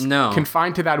 right? It's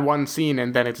confined to that one scene,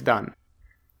 and then it's done.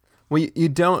 Well, you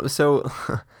don't. So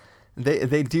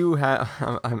they do have.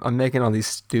 I'm making all these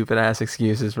stupid ass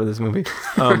excuses for this movie.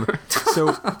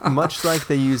 So much like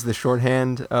they use the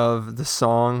shorthand of the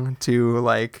song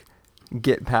to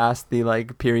get past the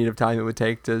period of time it would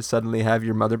take to suddenly have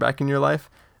your mother back in your life,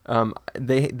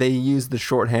 they use the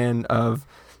shorthand of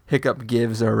Hiccup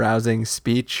gives a rousing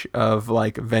speech of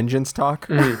vengeance talk.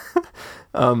 And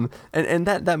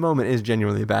that moment is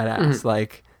genuinely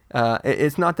badass.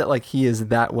 It's not that he is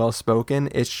that well spoken.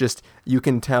 It's just you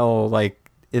can tell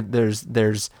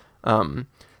there's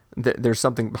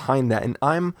something behind that, and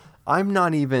I'm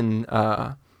not even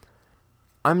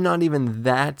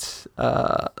that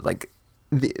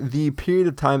the period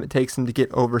of time it takes them to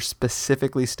get over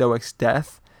specifically Stoic's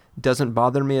death doesn't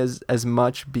bother me as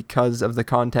much because of the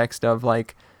context of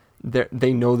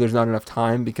they know there's not enough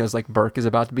time because Burke is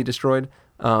about to be destroyed.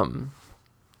 And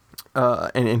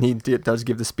he does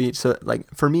give the speech. So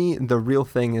for me, the real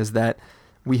thing is that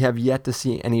we have yet to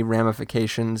see any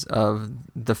ramifications of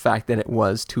the fact that it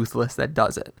was Toothless that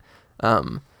does it.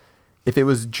 If it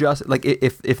was just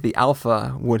if the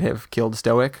Alpha would have killed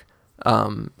Stoic,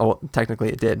 well, technically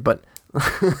it did, but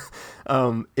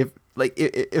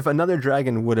if another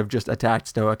dragon would have just attacked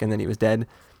Stoic and then he was dead,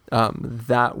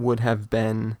 that would have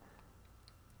been.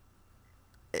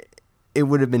 It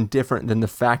would have been different than the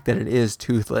fact that it is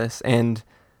Toothless. And,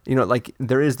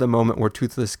 there is the moment where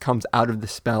Toothless comes out of the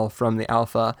spell from the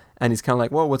Alpha and he's kind of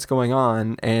like, "Whoa, what's going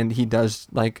on?" And he does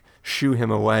shoo him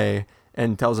away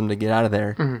and tells him to get out of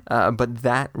there. Mm-hmm. But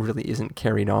that really isn't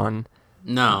carried on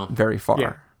very far.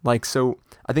 Yeah. So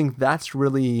I think that's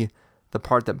really the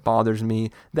part that bothers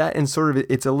me. That and sort of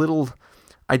it's a little,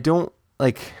 I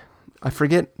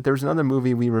forget, there was another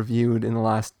movie we reviewed in the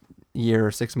last year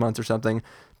or 6 months or something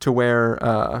to where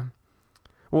I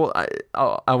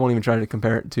won't even try to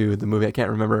compare it to the movie. I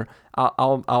can't remember.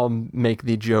 I'll make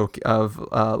the joke of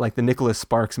the Nicholas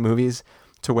Sparks movies,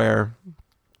 to where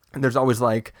there's always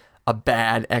a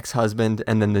bad ex-husband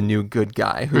and then the new good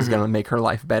guy who's going to make her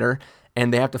life better,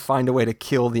 and they have to find a way to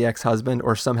kill the ex-husband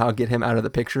or somehow get him out of the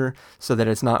picture so that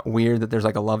it's not weird that there's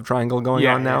a love triangle going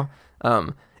on now.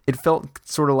 It felt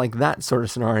sort of like that sort of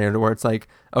scenario, to where it's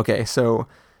okay, so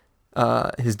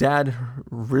his dad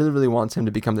really, really wants him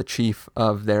to become the chief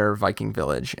of their Viking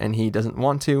village, and he doesn't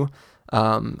want to.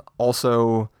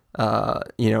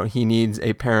 He needs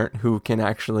a parent who can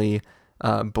actually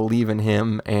believe in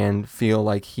him and feel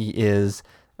like he is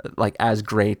as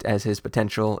great as his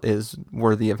potential is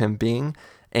worthy of him being.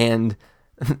 And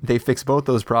they fix both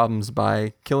those problems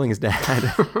by killing his dad,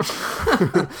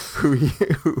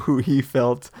 who he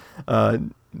felt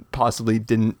possibly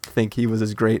didn't think he was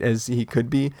as great as he could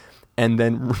be, and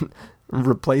then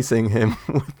replacing him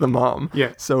with the mom.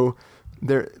 Yeah. So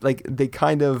they're like they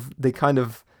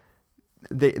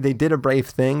did a brave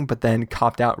thing, but then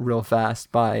copped out real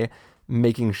fast by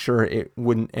making sure it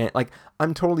wouldn't end. Like,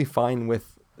 I'm totally fine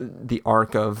with the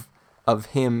arc of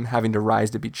him having to rise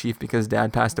to be chief because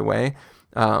dad passed away.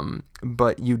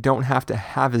 But you don't have to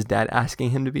have his dad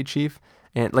asking him to be chief.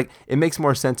 And like, it makes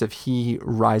more sense if he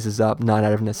rises up, not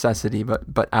out of necessity,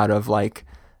 but out of like,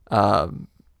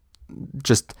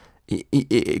 just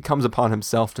it comes upon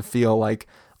himself to feel like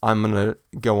I'm going to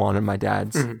go on in my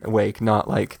dad's wake, not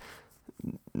like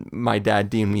my dad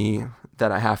deemed me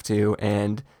that I have to,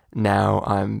 and now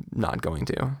I'm not going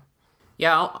to.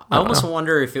 Yeah, I almost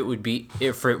wonder if it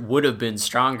would have been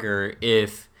stronger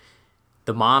if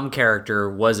the mom character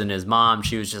wasn't his mom.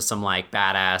 She was just some like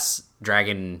badass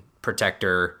dragon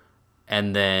protector,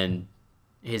 and then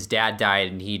his dad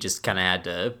died, and he just kind of had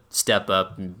to step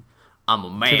up and I'm a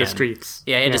man. To the streets.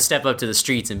 Yeah, he had to step up to the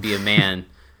streets and be a man,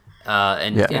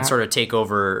 and sort of take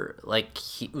over. Like,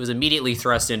 he was immediately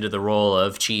thrust into the role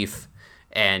of chief,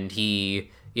 and he,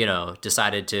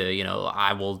 decided to,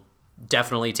 I will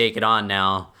definitely take it on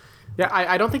now. Yeah,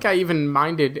 I don't think I even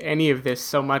minded any of this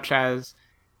so much as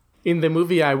in the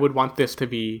movie I would want this to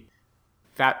be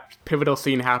that pivotal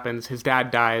scene happens, his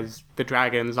dad dies, the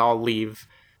dragons all leave,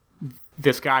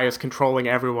 this guy is controlling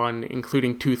everyone,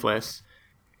 including Toothless,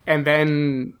 and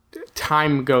then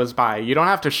time goes by. You don't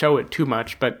have to show it too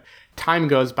much, but time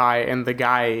goes by and the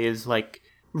guy is like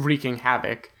wreaking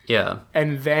havoc. Yeah.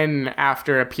 And then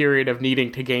after a period of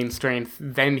needing to gain strength,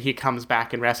 then he comes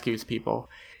back and rescues people.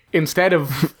 Instead of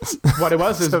what it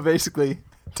was is... So basically,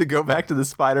 to go back to the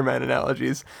Spider-Man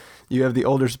analogies, you have the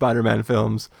older Spider-Man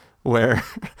films where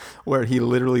he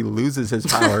literally loses his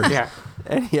powers,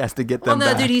 and he has to get them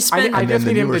back. Dude, he spent... I just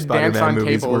need him to dance on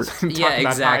tables and talk exactly.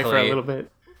 about High for a little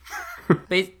bit.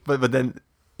 But then...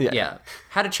 Yeah.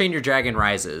 How to Train Your Dragon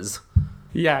Rises.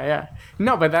 Yeah.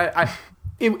 No, but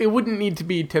it wouldn't need to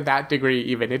be to that degree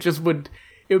even. It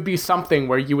would be something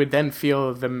where you would then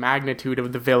feel the magnitude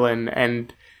of the villain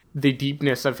and the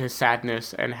deepness of his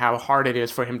sadness and how hard it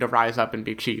is for him to rise up and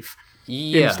be chief.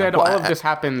 Yeah. Instead, all of this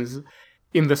happens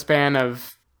in the span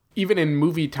of, even in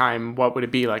movie time, what would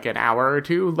it be, like an hour or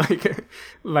two?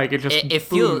 Like it just... It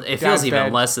feels even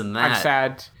dead. less than that. I'm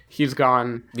sad. He's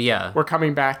gone. Yeah. We're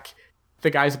coming back. The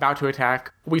guy's about to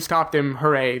attack. We stopped him.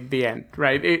 Hooray. The end.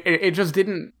 Right? It just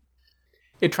didn't...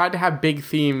 It tried to have big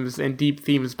themes and deep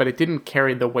themes, but it didn't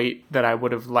carry the weight that I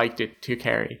would have liked it to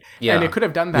carry. Yeah. And it could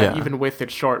have done that even with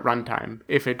its short runtime,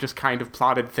 if it just kind of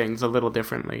plotted things a little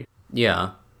differently.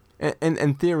 Yeah.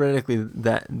 And theoretically,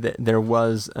 that there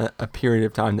was a period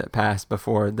of time that passed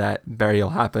before that burial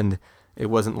happened.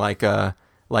 It wasn't like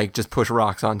just push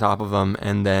rocks on top of them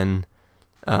and then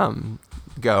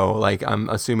go. Like, I'm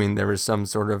assuming there was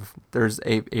there's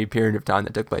a period of time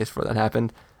that took place before that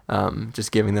happened.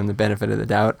 Just giving them the benefit of the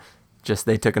doubt. Just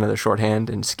they took another shorthand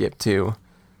and skipped to,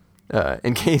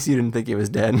 in case you didn't think he was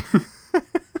dead.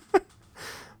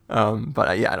 But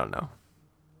I don't know.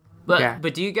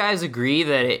 But do you guys agree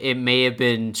that it may have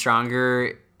been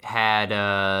stronger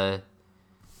had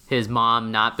his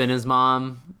mom not been his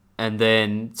mom, and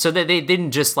then so that they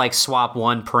didn't just like swap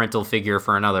one parental figure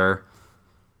for another?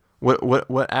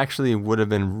 What actually would have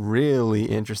been really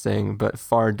interesting, but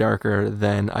far darker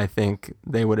than I think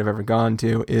they would have ever gone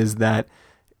to, is that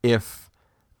if,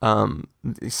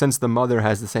 since the mother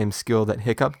has the same skill that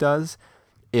Hiccup does,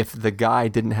 if the guy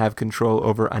didn't have control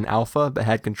over an alpha, but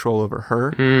had control over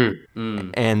her,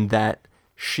 and that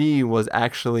she was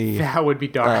actually... That would be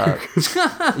dark.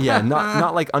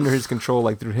 Not like under his control,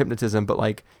 like through hypnotism, but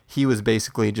like he was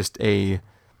basically just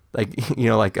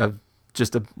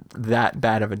that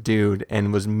bad of a dude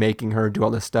and was making her do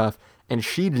all this stuff, and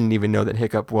she didn't even know that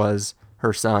Hiccup was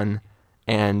her son,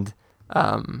 and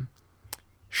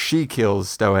she kills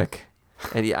Stoic,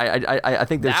 and I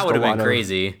think there's that would have been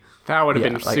crazy. That would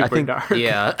have been super dark.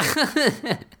 Yeah.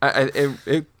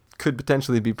 It could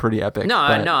potentially be pretty epic.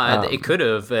 It could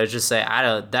have. Just say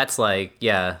that's like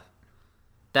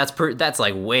that's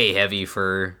like way heavy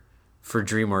for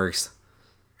DreamWorks.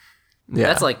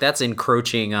 Yeah. That's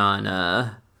encroaching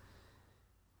on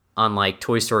like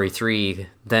Toy Story 3,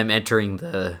 them entering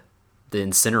the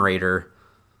incinerator.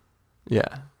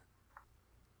 Yeah.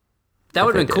 That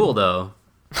would have been cool though.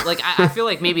 Like I feel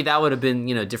like maybe that would have been,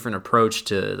 a different approach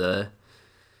to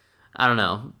I don't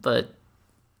know, but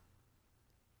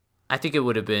I think it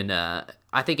would have been.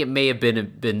 I think it may have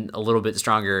been a little bit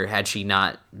stronger had she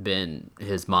not been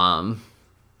his mom.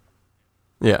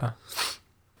 Yeah.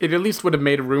 It at least would have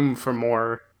made room for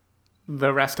more,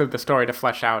 the rest of the story to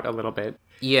flesh out a little bit.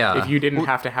 Yeah. If you didn't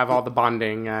have to have all the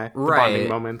bonding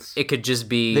moments. It could just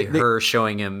be her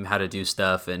showing him how to do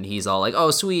stuff, and he's all like,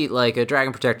 "Oh, sweet, like a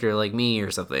dragon protector like me or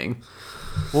something."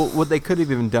 Well, what they could have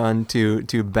even done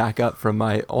to back up from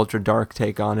my ultra dark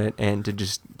take on it and to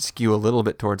just skew a little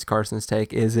bit towards Carson's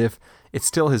take is if it's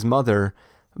still his mother,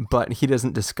 but he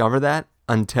doesn't discover that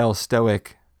until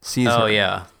Stoic sees her. Oh,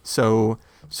 yeah. So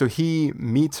he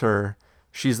meets her.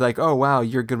 She's like, "Oh, wow,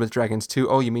 you're good with dragons too.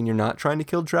 Oh, you mean you're not trying to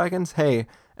kill dragons? Hey."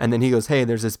 And then he goes, "Hey,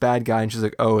 there's this bad guy." And she's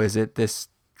like, "Oh, is it this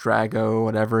Drago,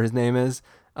 whatever his name is?"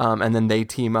 And then they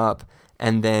team up.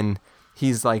 And then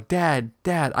he's like, Dad,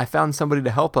 I found somebody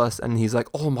to help us. And he's like,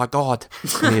 "Oh, my God."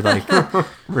 And he like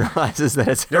realizes that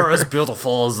it's her. You're as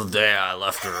beautiful as the day I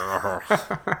left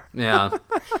her. Yeah.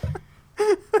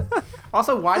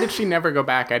 Also, why did she never go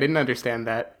back? I didn't understand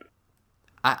that.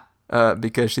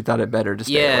 Because she thought it better to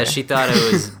stay away. Yeah, she thought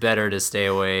it was better to stay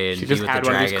away and she be just with had the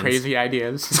one dragons. of these crazy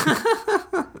ideas.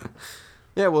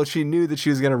 Yeah, well, she knew that she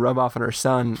was going to rub off on her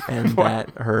son and that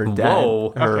her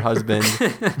dad, her husband.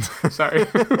 Sorry.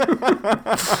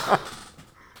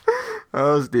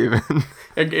 Oh, Steven.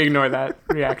 Ignore that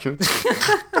reaction.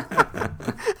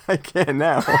 I can't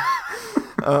now.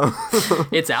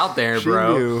 It's out there,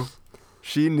 bro.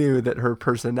 She knew that her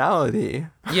personality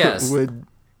yes. would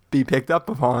be picked up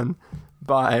upon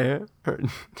by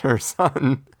her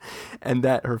son, and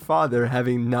that her father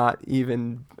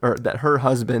that her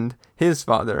husband, his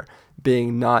father,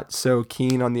 being not so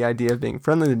keen on the idea of being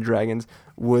friendly to dragons,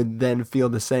 would then feel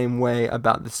the same way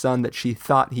about the son that she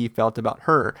thought he felt about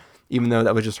her, even though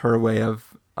that was just her way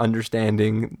of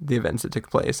understanding the events that took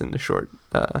place in the short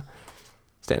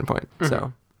standpoint. Mm-hmm.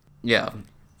 So, yeah.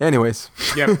 Anyways.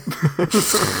 Yep.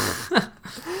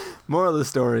 Moral of the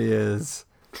story is,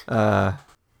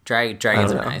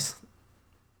 dragons are nice.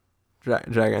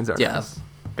 Dragons are nice.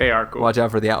 They are cool. Watch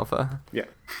out for the alpha. Yeah.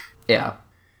 Yeah.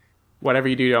 Whatever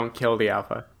you do, don't kill the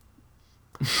alpha.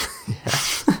 Yeah.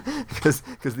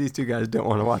 Because these two guys don't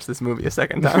want to watch this movie a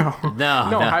second time. No.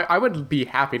 I would be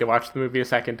happy to watch the movie a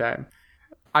second time.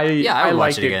 I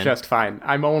liked it just fine.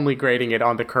 I'm only grading it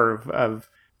on the curve of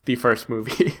the first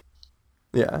movie.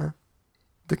 Yeah.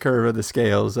 The curve of the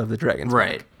scales of the dragon's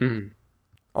right. Mm-hmm.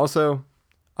 Also,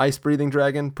 ice-breathing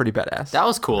dragon, pretty badass. That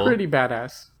was cool. Pretty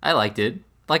badass. I liked it.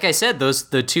 Like I said,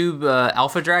 the two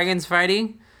alpha dragons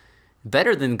fighting,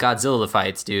 better than Godzilla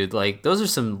fights, dude. Like, those are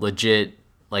some legit,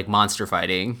 like, monster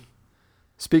fighting.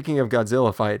 Speaking of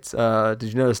Godzilla fights, did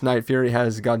you notice Night Fury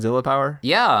has Godzilla power?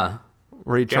 Yeah.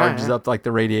 Where he charges up, like,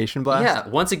 the radiation blast? Yeah,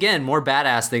 once again, more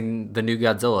badass than the new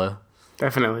Godzilla.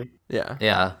 Definitely. Yeah.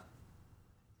 Yeah.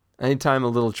 Anytime a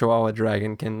little Chihuahua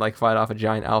dragon can, like, fight off a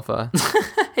giant alpha.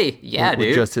 Hey, yeah, with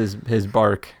dude. just his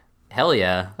bark. Hell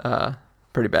yeah.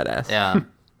 Pretty badass. Yeah.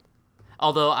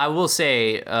 Although, I will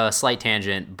say, slight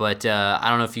tangent, but I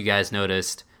don't know if you guys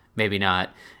noticed, maybe not.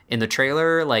 In the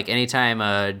trailer, like, anytime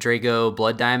Drago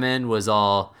Blood Diamond was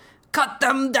all, "Cut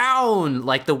them down!"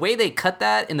 Like, the way they cut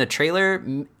that in the trailer,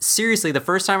 seriously, the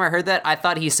first time I heard that, I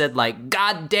thought he said, like,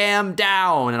 "goddamn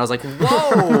down!" And I was like,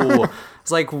 whoa! It's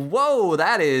like, whoa,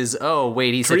 that is, oh,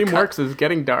 wait, he said DreamWorks is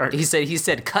getting dark. He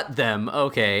said cut them,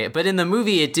 okay. But in the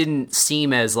movie, it didn't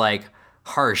seem as, like,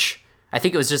 harsh. I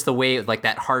think it was just the way, like,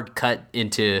 that hard cut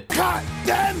into cut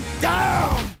them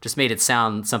down just made it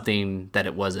sound something that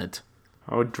it wasn't.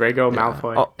 Oh, Drago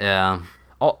Malfoy. Oh, yeah.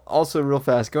 Also, real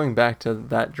fast, going back to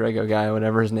that Drago guy,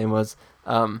 whatever his name was,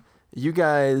 you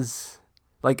guys,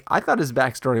 like, I thought his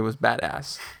backstory was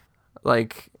badass.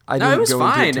 Like, I didn't go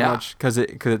into it too much because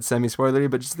it's semi-spoilery,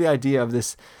 but just the idea of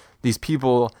these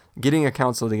people getting a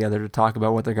council together to talk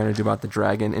about what they're going to do about the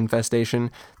dragon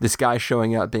infestation. This guy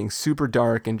showing up being super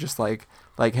dark and just like,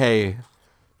 hey,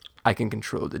 I can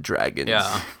control the dragons.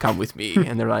 Yeah. Come with me.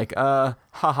 And they're like, ha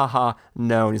ha ha,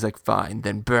 no. And he's like, fine,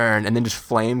 then burn. And then just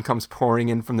flame comes pouring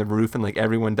in from the roof and like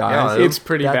everyone dies. Yeah, it's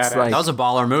pretty badass. Like, that was a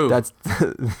baller move.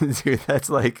 Dude, that's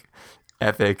like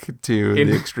epic to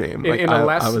the extreme. Like, in a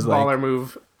less I was baller like,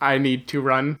 move, I need to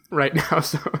run right now.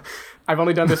 So I've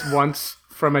only done this once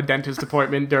from a dentist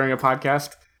appointment during a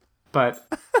podcast, but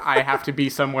I have to be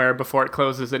somewhere before it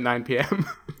closes at 9 p.m.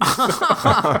 All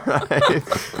right.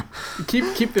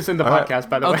 Keep this in the podcast,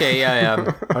 by the way. Okay,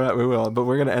 yeah. All right, we will. But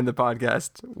we're going to end the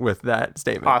podcast with that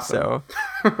statement. Awesome.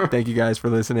 So thank you guys for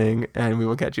listening, and we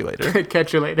will catch you later.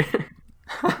 Catch you later.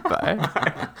 Bye.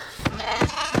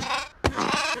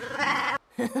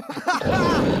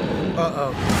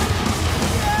 Uh-oh.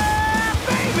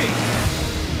 Yeah, baby!